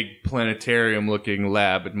big planetarium-looking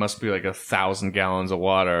lab. It must be 1,000 gallons of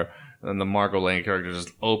water. And the Margot Lane character just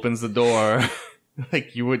opens the door.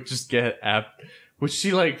 You would just get which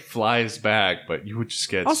she flies back, but you would just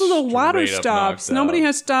get Also, the water straight up stops. knocked Nobody out.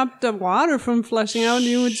 has stopped the water from flushing out.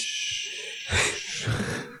 You would.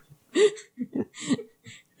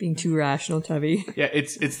 Being too rational, Tubby. Yeah,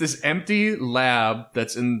 it's this empty lab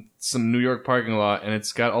that's in some New York parking lot, and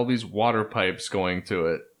it's got all these water pipes going to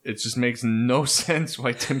it. It just makes no sense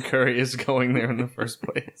why Tim Curry is going there in the first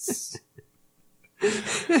place.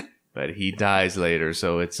 But he dies later,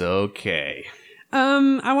 so it's okay.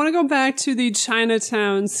 I want to go back to the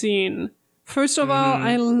Chinatown scene. First of all,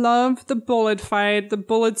 I love the bullet fight. The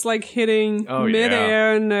bullets hitting Oh,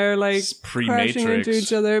 midair, and they're It's crashing pre-Matrix. into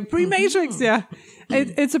each other. Pre-Matrix, yeah.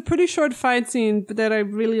 It's a pretty short fight scene, but that I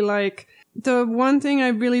really like. The one thing I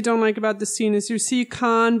really don't like about the scene is you see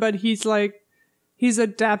Khan, but he's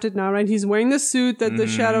adapted now, right? He's wearing the suit that the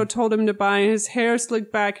Shadow told him to buy. His hair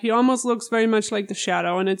slicked back. He almost looks very much like the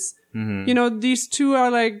Shadow, and it's these two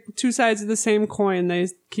are two sides of the same coin, they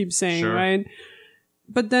keep saying, Sure. right?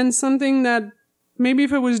 But then something that maybe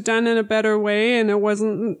if it was done in a better way and it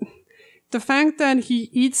wasn't the fact that he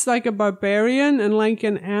eats like a barbarian and like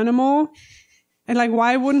an animal, and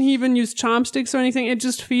why wouldn't he even use chopsticks or anything? It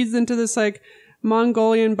just feeds into this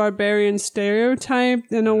Mongolian barbarian stereotype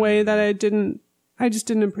in a way that I just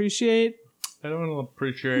didn't appreciate. I don't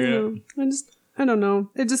appreciate it. I don't know.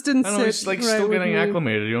 It just didn't I sit don't know, he's right still with getting me.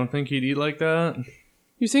 acclimated. You don't think he'd eat like that?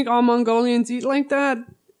 You think all Mongolians eat like that?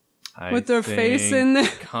 with their face in there.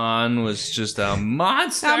 Khan was just a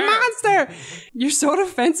monster. A monster! You're so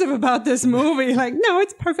defensive about this movie. Like, no,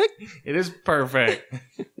 it's perfect. It is perfect.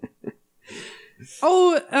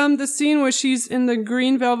 The scene where she's in the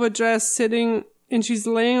green velvet dress sitting and she's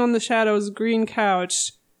laying on the Shadow's green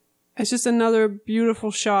couch. It's just another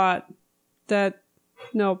beautiful shot that,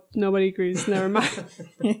 no, nobody agrees. Never mind.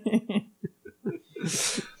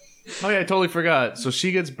 Oh yeah, I totally forgot. So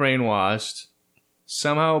she gets brainwashed,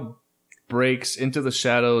 somehow breaks into the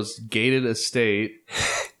Shadow's gated estate,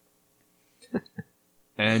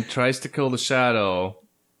 and tries to kill the Shadow,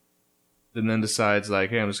 and then decides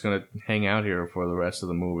like, hey, I'm just gonna hang out here for the rest of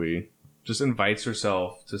the movie. Just invites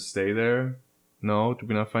herself to stay there. No, did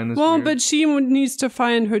we not find this weird? But she needs to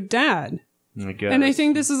find her dad. I guess. And I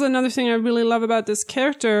think this is another thing I really love about this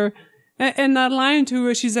character. And that line to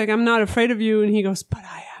her, she's like, I'm not afraid of you. And he goes, but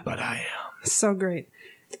I am. But I am. So great.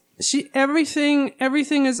 Everything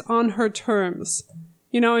is on her terms.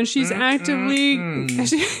 You know, and she's actively,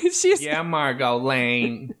 she's Yeah, Margot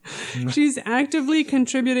Lane. she's actively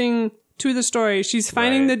contributing to the story. She's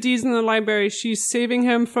finding the D's in the library. She's saving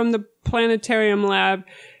him from the planetarium lab.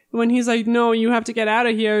 When he's like, no, you have to get out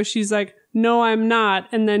of here. She's like, no, I'm not.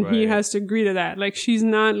 And then he has to agree to that. Like, she's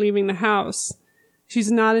not leaving the house.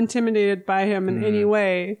 She's not intimidated by him in any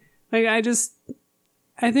way. Like, I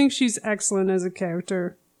think she's excellent as a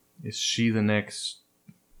character. Is she the next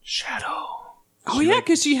Shadow? Oh, yeah,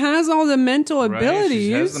 because she has all the mental abilities.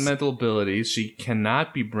 She has the mental abilities. She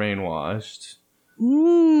cannot be brainwashed.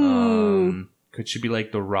 Could she be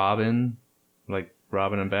like the Robin? Like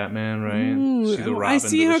Robin and Batman, right? Is she the Robin I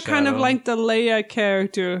see to the her kind of Shadow? like the Leia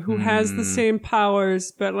character who has the same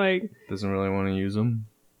powers, but like, Doesn't really want to use them.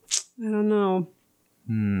 I don't know.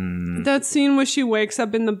 That scene where she wakes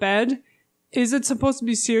up in the bed, is it supposed to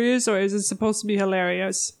be serious or is it supposed to be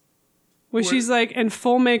hilarious? Where she's like in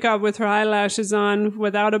full makeup with her eyelashes on,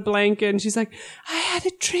 without a blanket, and she's like, I had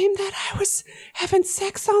a dream that I was having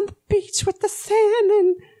sex on the beach with the sand,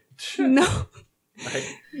 and no.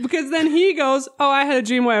 Because then he goes, oh, I had a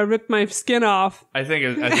dream where I ripped my skin off. I think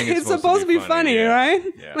it's It's supposed to be funny, yeah. right?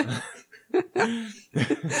 Yeah.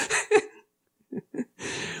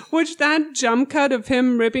 Which that jump cut of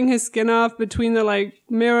him ripping his skin off between the like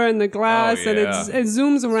mirror and the glass, Oh, and yeah. it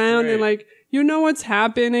zooms around great. and like, you know what's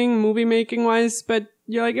happening movie making wise, but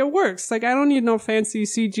you're like, it works. Like, I don't need no fancy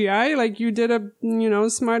CGI. Like, you did a,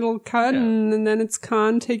 smart little cut, and then it's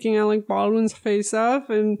Khan taking Alec Baldwin's face off,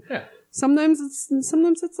 and sometimes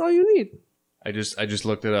it's all you need. I just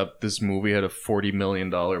looked it up. This movie had a $40 million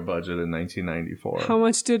budget in 1994. How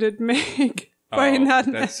much did it make?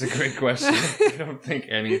 That's a great question. I don't think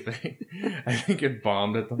anything. I think it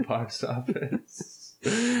bombed at the box office.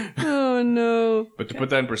 Oh no. But to put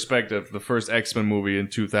that in perspective, the first X-Men movie in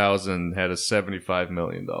 2000 had a $75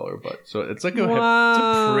 million budget. So it's like it's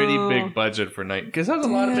a pretty big budget for night. Because it has a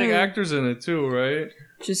lot of big actors in it too, right?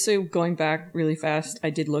 Just so going back really fast,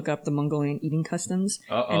 I did look up the Mongolian eating customs,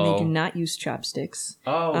 and they do not use chopsticks.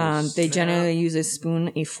 They generally use a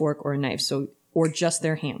spoon, a fork, or a knife, or just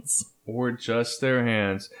their hands. Or just their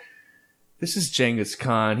hands. This is Genghis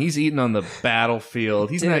Khan. He's eating on the battlefield.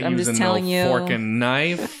 He's not I'm just using telling no you. fork and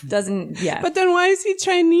knife. But then why is he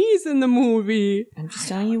Chinese in the movie? I'm just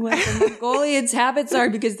telling you what the Mongolians' habits are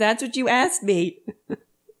because that's what you asked me.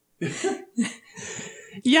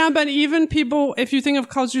 Yeah, but even people, if you think of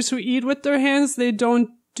cultures who eat with their hands, they don't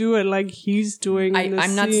do it like he's doing.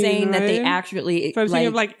 I'm not saying that they actually I'm thinking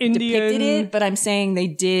of like Indian. depicted it, but I'm saying they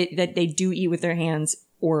do eat with their hands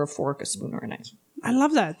or a fork, a spoon, or a knife. I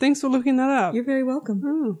love that. Thanks for looking that up. You're very welcome.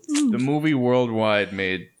 The movie worldwide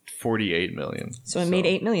made $48 million. So it made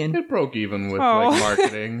 $8 million. It broke even with like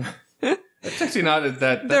marketing. It's actually not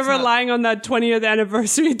that. They're relying on that 20th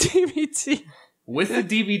anniversary DVD. With the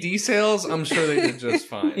DVD sales, I'm sure they did just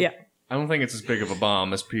fine. Yeah. I don't think it's as big of a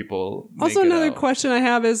bomb as people make Also, it another out. question I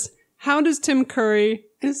have is, how does Tim Curry,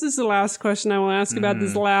 and this is the last question I will ask about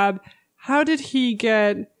this lab, how did he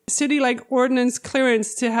get city-like ordinance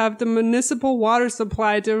clearance to have the municipal water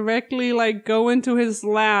supply directly like go into his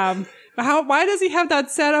lab? Why does he have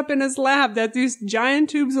that set up in his lab that these giant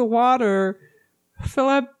tubes of water fill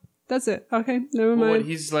up? That's it. Okay, never mind. What,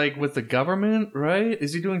 he's like with the government, right?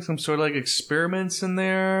 Is he doing some sort of like experiments in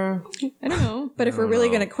there? I don't know. But if we're really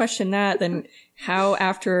going to question that, then how,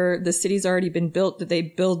 after the city's already been built, did they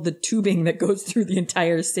build the tubing that goes through the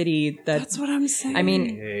entire city? That's what I'm saying. I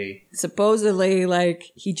mean, supposedly, like,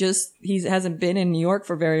 he hasn't been in New York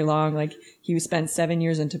for very long. Like, he spent 7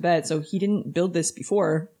 years in Tibet, so he didn't build this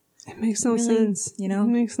before. It makes no sense. You know?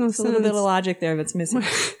 It makes no There's sense. a little bit of logic there that's missing.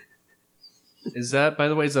 Is that, by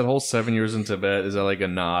the way, is that whole 7 years in Tibet, is that like a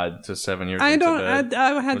nod to 7 years I in don't. Tibet?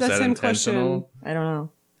 I had Was that same intentional? question. I don't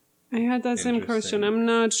know. I had that same question. Interesting. I'm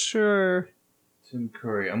not sure. Tim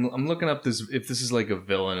Curry. I'm looking up this, if this is like a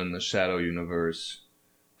villain in the Shadow universe.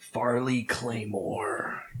 Farley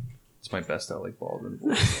Claymore. It's my best Alec Baldwin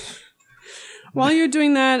voice. While you're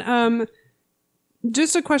doing that,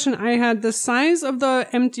 just a question I had. The size of the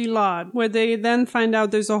empty lot, where they then find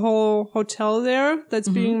out there's a whole hotel there that's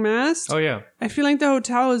being masked. Oh, yeah. I feel like the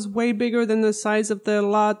hotel is way bigger than the size of the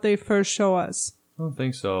lot they first show us. I don't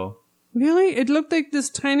think so. Really? It looked like this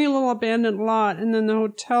tiny little abandoned lot, and then the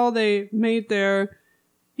hotel they made there,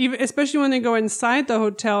 even especially when they go inside the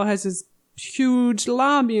hotel, has this huge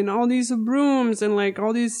lobby and all these rooms and like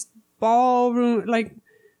all these ballroom. Like,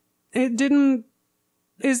 it didn't.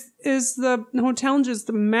 Is the hotel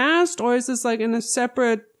just masked, or is this like in a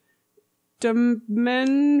separate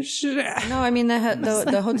dimension? No, I mean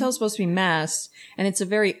the hotel's supposed to be masked, and it's a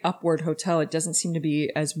very upward hotel. It doesn't seem to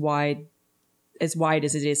be as wide as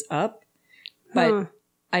it is up. But Huh.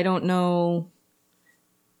 I don't know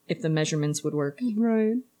if the measurements would work.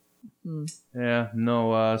 Right. Yeah,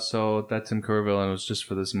 no, so that Tim Curry villain was just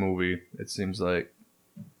for this movie. It seems like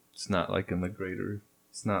it's not like in the greater...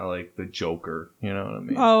 It's not like the Joker, you know what I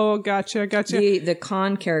mean? Oh, gotcha. The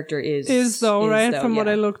con character is right? From what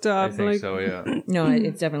yeah. I looked I up. think Like, so, yeah. No,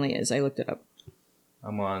 it definitely is. I looked it up.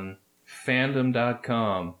 I'm on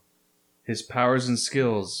fandom.com. His powers and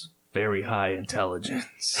skills, very high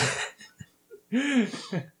intelligence.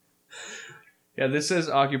 Yeah, this says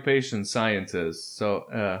occupation scientist.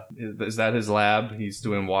 So, is that his lab? He's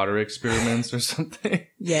doing water experiments or something?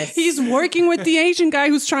 Yes. he's working with the Asian guy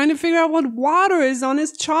who's trying to figure out what water is on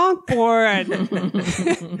his chalkboard.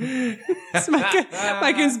 It's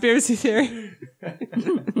my conspiracy theory.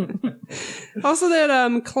 Also,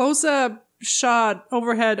 that close-up shot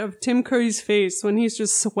overhead of Tim Curry's face when he's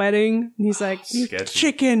just sweating. And he's like, "You Sketchy.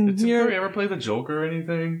 chicken." Did Tim You're... Curry ever play the Joker or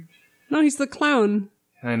anything? No, he's the clown.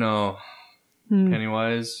 I know.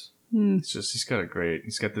 Pennywise. He's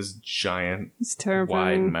got this giant, He's wide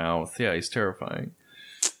terrifying. mouth. Yeah, he's terrifying.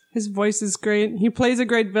 His voice is great. He plays a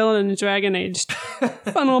great villain in Dragon Age.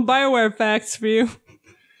 Fun little BioWare facts for you.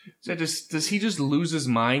 So does he just lose his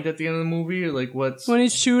mind at the end of the movie? Like, what's... When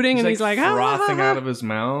he's shooting and he's like, "Ah, frothing ah, ah." out of his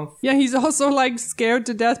mouth. Yeah, he's also like scared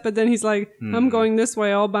to death, but then he's like, "I'm going this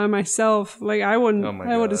way all by myself." Like, I wouldn't, Oh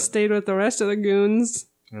my I would have God. stayed with the rest of the goons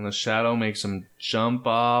And the shadow makes him jump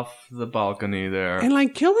off the balcony there. and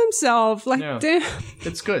like kill himself. Like, Yeah. damn.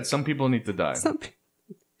 It's good. Some people need to die.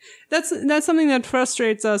 That's something that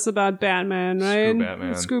frustrates us about Batman, right?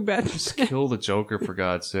 Batman. Screw Batman. Just kill the Joker, for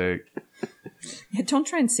God's sake. Yeah, don't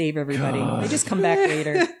try and save everybody. They just come back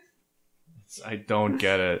later. I don't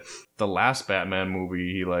get it. The last Batman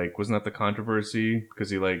movie, he like, wasn't that the controversy? Because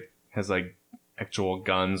he like has like actual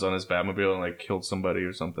guns on his Batmobile and like killed somebody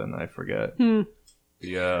or something. I forget.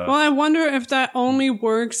 Yeah. Well, I wonder if that only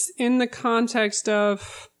works in the context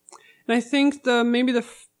of, and I think maybe the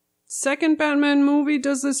second Batman movie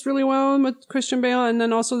does this really well with Christian Bale, and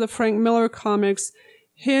then also the Frank Miller comics.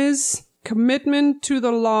 His commitment to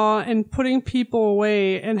the law and putting people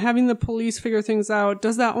away and having the police figure things out,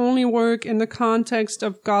 does that only work in the context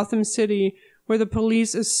of Gotham City, where the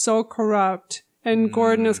police is so corrupt and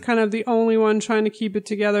Gordon is kind of the only one trying to keep it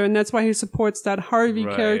together, and that's why he supports that Harvey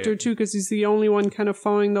Right. character too, because he's the only one kind of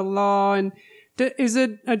following the law. And is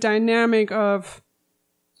it a dynamic of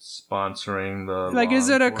Sponsoring the like, law is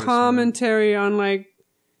it a enforcement. commentary on like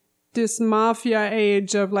this mafia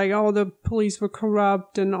age of like all the police were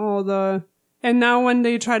corrupt and and now when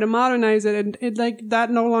they try to modernize it like that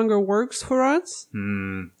no longer works for us? I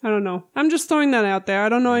don't know. I'm just throwing that out there. I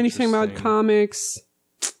don't know anything about Interesting. comics,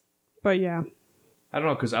 but yeah. I don't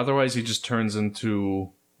know, because otherwise he just turns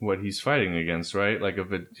into what he's fighting against, right? Like,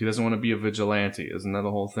 he doesn't want to be a vigilante. Isn't that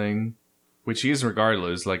the whole thing? Which he is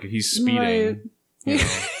regardless. Like, he's speeding. Right. You know?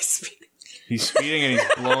 He's speeding and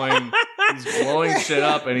he's blowing shit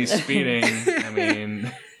up and he's speeding. I mean,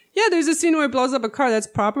 Yeah, there's a scene where he blows up a car. That's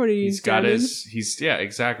property he's got damage. yeah,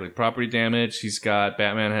 exactly. Property damage.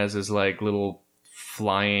 Batman has his like little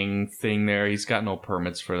flying thing there. He's got no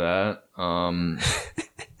permits for that.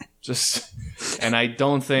 And I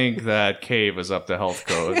don't think that cave is up to health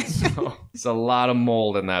codes. So it's a lot of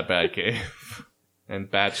mold in that bat cave.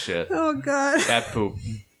 And bat shit. Oh god. Bat poop.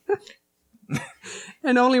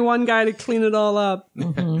 And only one guy to clean it all up.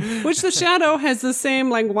 Which the Shadow has the same,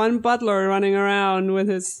 like, one butler running around with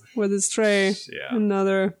his tray. Yeah.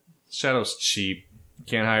 Another. Shadow's cheap.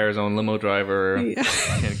 Can't hire his own limo driver. Yeah.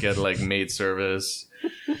 Can't get like maid service.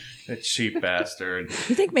 A cheap bastard.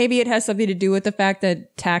 You think maybe it has something to do with the fact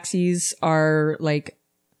that taxis are like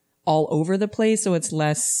all over the place, so it's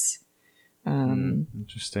less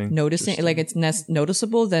Interesting. noticing. Like it's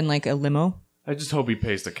noticeable than like a limo. I just hope he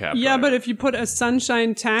pays the cab. Yeah, driver. but if you put a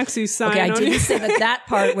Sunshine Taxi sign Okay, I on didn't it, say that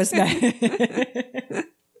part was not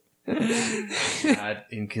Not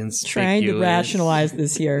inconspicuous. trying to rationalize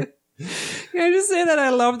this here. can I just say that I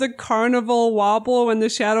love the carnival wobble when the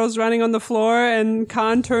shadow's running on the floor and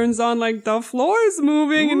Khan turns on like the floor is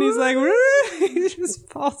moving and he's like, he just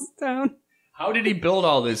falls down. How did he build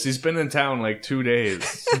all this? He's been in town like 2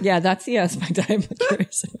 days. Yeah, that's the aspect I'm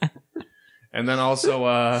curious about. And then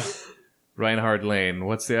also Reinhard Lane.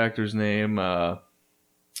 What's the actor's name? Ian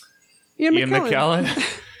McKellen.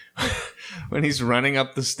 When he's running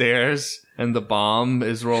up the stairs and the bomb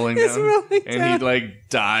is rolling It's down, rolling and down. he like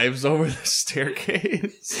dives over the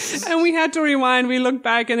staircase. And we had to rewind. We look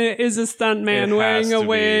back and it is a stuntman It wearing has a to be.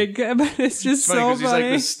 wig. But it's just Funny so 'cause he's like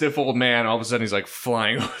funny. this stiff old man. All of a sudden, he's like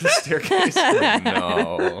flying over the staircase. Like,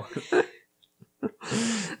 no.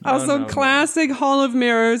 Also, no. classic Hall of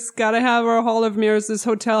Mirrors. Gotta have our Hall of Mirrors. This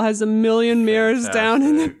hotel has a million mirrors down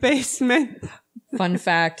in the basement. Fun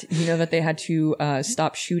fact, you know that they had to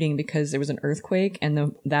stop shooting because there was an earthquake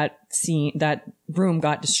and that room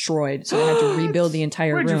got destroyed. So they had to rebuild the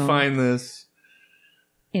entire Where'd room. you find this?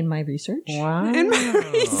 In my research. Wow. In my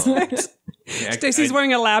research. Stacey's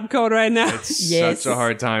wearing a lab coat right now. It's Yes. such a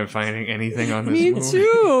hard time finding anything on this Me movie.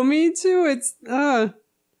 too. Me too. It's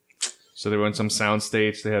So they were in some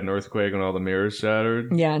soundstage. They had an earthquake and all the mirrors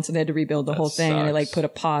shattered. Yeah, and so they had to rebuild the whole thing and they like sucks. put a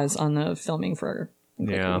pause on the filming for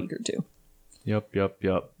like Yeah. a week or two. Yep.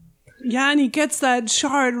 yeah, and he gets that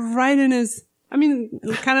shard right in his. I mean,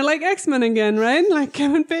 kind of like X-Men again, right? Like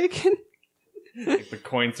Kevin Bacon. Like the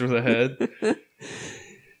coin through the head.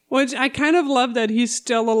 Which I kind of love that he's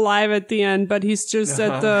still alive at the end, but he's just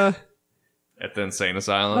at the. At the insane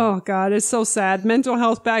asylum. Oh God, it's so sad. Mental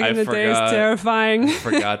health back in I the day is forgot. terrifying.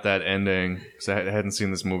 Forgot that ending because I hadn't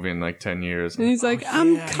seen this movie in like 10 years. And he's like, I'm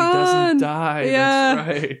He doesn't Khan. die. Yeah. That's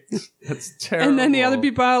right. That's terrible. And then the other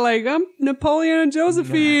people are like, I'm Napoleon and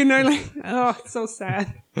Josephine. They're like, oh, it's so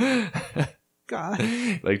sad. God.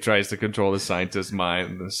 like tries to control the scientist's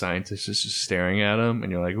mind, and the scientist is just staring at him,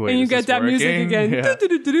 and you're like, wait, And you is get this that music working? again. Yeah.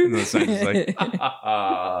 Do-do-do-do-do. And the scientist's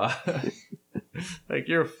like, like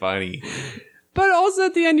you're funny. But also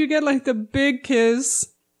at the end, you get like the big kiss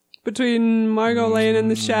between Margot Lane and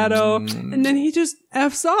the Shadow, and then he just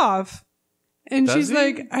F's off. And Does she's he?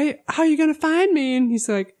 like, how are you going to find me? And he's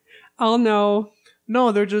like, I'll know.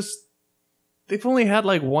 No, they've only had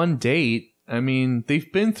like one date. I mean, they've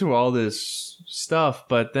been through all this stuff,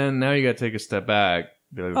 but then now you got to take a step back.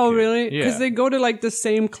 Be like, Oh, okay, really? Yeah. Because they go to like the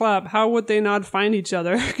same club. How would they not find each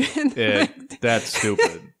other again? Yeah, that's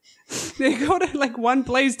stupid. They go to like one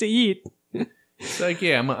place to eat. It's like,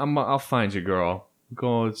 yeah, I'll find you, girl.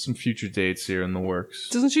 Go with some future dates here in the works.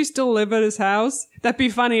 Doesn't she still live at his house? That'd be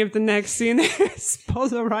funny if the next scene is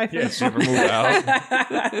Pozo Rifle. Yeah, she ever move out?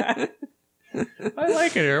 I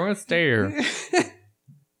like it here. I want to stay here.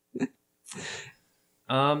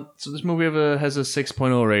 So this movie has a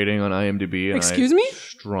 6.0 rating on IMDb, and Excuse I me?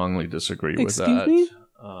 strongly disagree with Excuse that. me?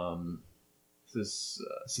 This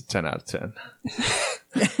it's a 10 out of 10.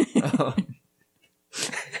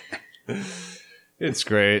 It's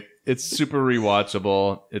great. It's super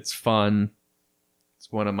rewatchable. It's fun.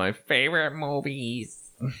 It's one of my favorite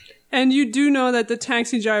movies. And you do know that the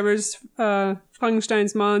taxi driver's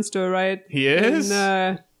Frankenstein's monster, right? He is?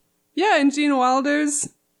 And, yeah, and Gene Wilder's.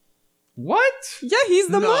 What? Yeah, he's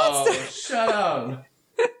the monster. Shut up.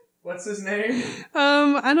 What's his name?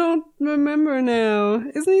 I don't remember now.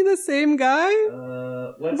 Isn't he the same guy?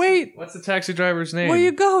 Wait. What's the taxi driver's name? Where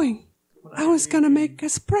you going? I was gonna make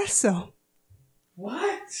espresso.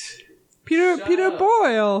 What? Peter up.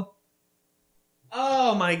 Boyle.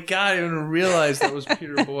 Oh my god, I didn't even realize that was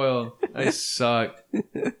Peter Boyle. I suck.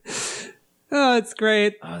 Oh, it's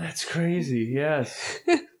great. Oh, that's crazy. Yes.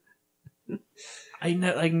 I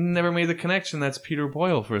never made the connection. That's Peter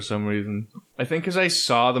Boyle for some reason. I think because I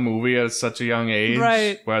saw the movie at such a young age.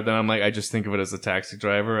 Right. Where then I'm like, I just think of it as a taxi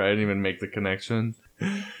driver. I didn't even make the connection.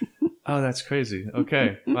 Oh, that's crazy.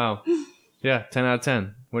 Okay. Wow. Yeah, 10 out of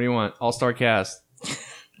 10. What do you want? All-star cast.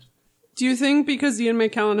 Do you think because Ian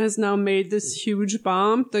McKellen has now made this huge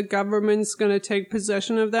bomb, the government's going to take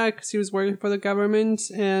possession of that because he was working for the government?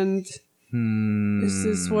 And is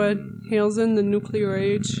this what hails in the nuclear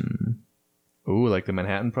age? Ooh, like the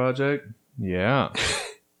Manhattan Project? Yeah.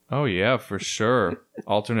 Oh, yeah, for sure.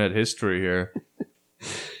 Alternate history here.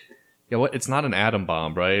 Yeah, what? It's not an atom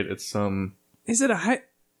bomb, right? It's some... Is it a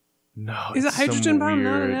No, is a it's some hydrogen bomb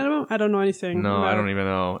not an weird- atom bomb? I don't know anything. No, about I it. don't even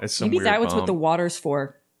know. It's some Maybe weird that was bomb. what the water's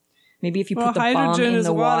for. Maybe if you Well, put the bomb hydrogen in is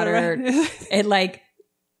the water, water, right? it like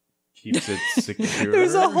keeps it secure.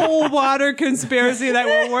 There's a whole water conspiracy that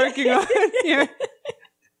we're working on here.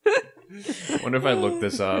 I wonder if I look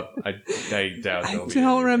this up. I doubt I there'll be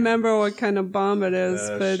don't any. remember what kind of bomb it is,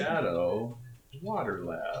 but Shadow Water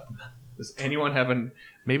Lab. Does anyone have an...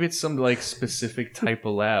 Maybe it's some like specific type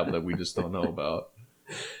of lab that we just don't know about.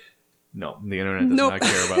 No, the internet does Nope. not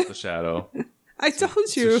care about the Shadow. I told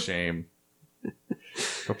It's you. a shame.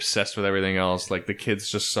 We're obsessed with everything else. Like the kids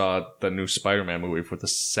just saw the new Spider-Man movie for the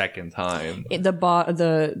second time.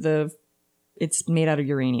 It's made out of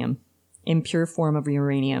uranium, impure form of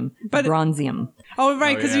uranium, But- bronzium. Oh,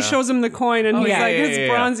 right, because he yeah. shows him the coin and he's yeah. like, Yeah, it's yeah,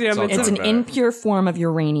 yeah. bronzium. It's It's all an bad. impure form of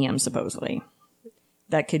uranium, supposedly,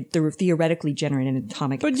 that could theoretically generate an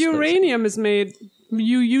atomic. But explosion. uranium is made.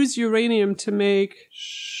 You use uranium to make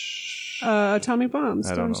atomic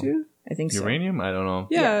bombs, I don't don't know. you? I think so. Uranium? I don't know.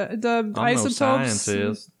 Yeah, the I'm no isotopes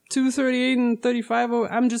scientist. 238 and 35.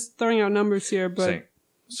 I'm just throwing out numbers here, but Same.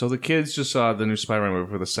 So the kids just saw the new Spider-Man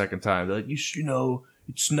movie for the second time. They're like, you know,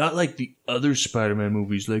 it's not like the other Spider-Man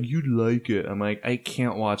movies. Like, you'd like it. I'm like, I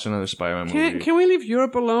can't watch another Spider-Man movie. can we leave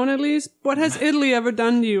Europe alone at least? What has Italy ever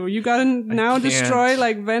done to you? You gotta now can't. destroy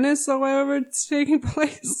like Venice or wherever it's taking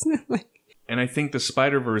place. Like, And I think the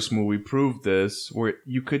Spider-Verse movie proved this, where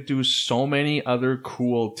you could do so many other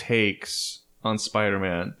cool takes on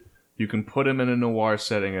Spider-Man. You can put him in a noir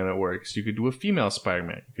setting and it works. You could do a female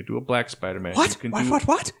Spider-Man. You could do a black Spider-Man. what? You can What? do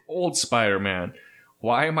What? old Spider-Man.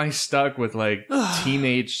 Why am I stuck with, like,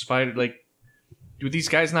 teenage Spider... Like, do these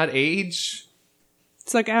guys not age?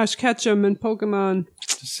 It's like Ash Ketchum and Pokemon.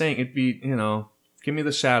 Just saying, it'd be, you know... Give me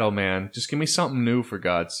the Shadow Man. Just give me something new, for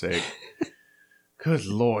God's sake. Good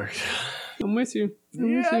Lord. I'm with you. I'm with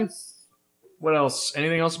you. Yes. What else?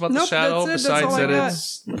 Anything else about the Nope, Shadow that's it. That's besides all I that got.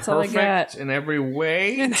 it's That's all I perfect got. in every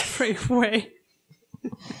way? In every way.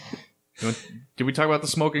 Did we talk about the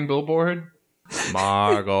smoking billboard?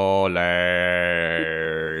 Margolin.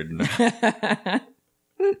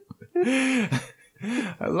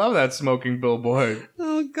 I love that smoking billboard.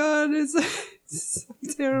 Oh God, it's so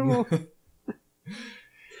terrible.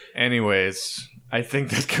 Anyways, I think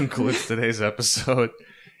that concludes today's episode.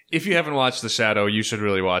 If you haven't watched The Shadow, you should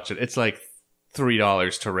really watch it. It's like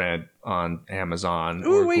 $3 to rent on Amazon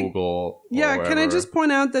Ooh, or wait. Google. Yeah, or can I wherever. just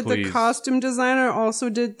point out that Please. the costume designer also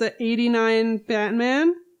did the 89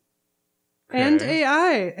 Batman and Okay.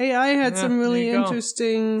 AI. AI had Yeah, some really there you go.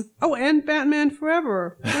 interesting. Oh, and Batman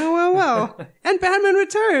Forever. Well. And Batman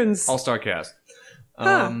Returns. All-star cast.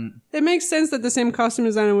 Huh. It makes sense that the same costume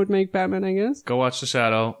designer would make Batman, I guess. Go watch The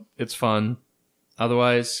Shadow. It's fun.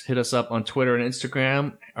 Otherwise, hit us up on Twitter and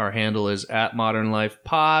Instagram. Our handle is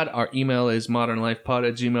 @ModernLifePod. Our email is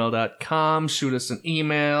modernlifepod@gmail.com. Shoot us an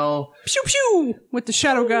email. Pew pew with the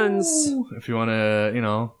shadow guns. If you want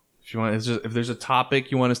to, if there's a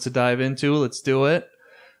topic you want us to dive into, let's do it.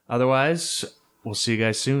 Otherwise, we'll see you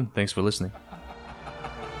guys soon. Thanks for listening.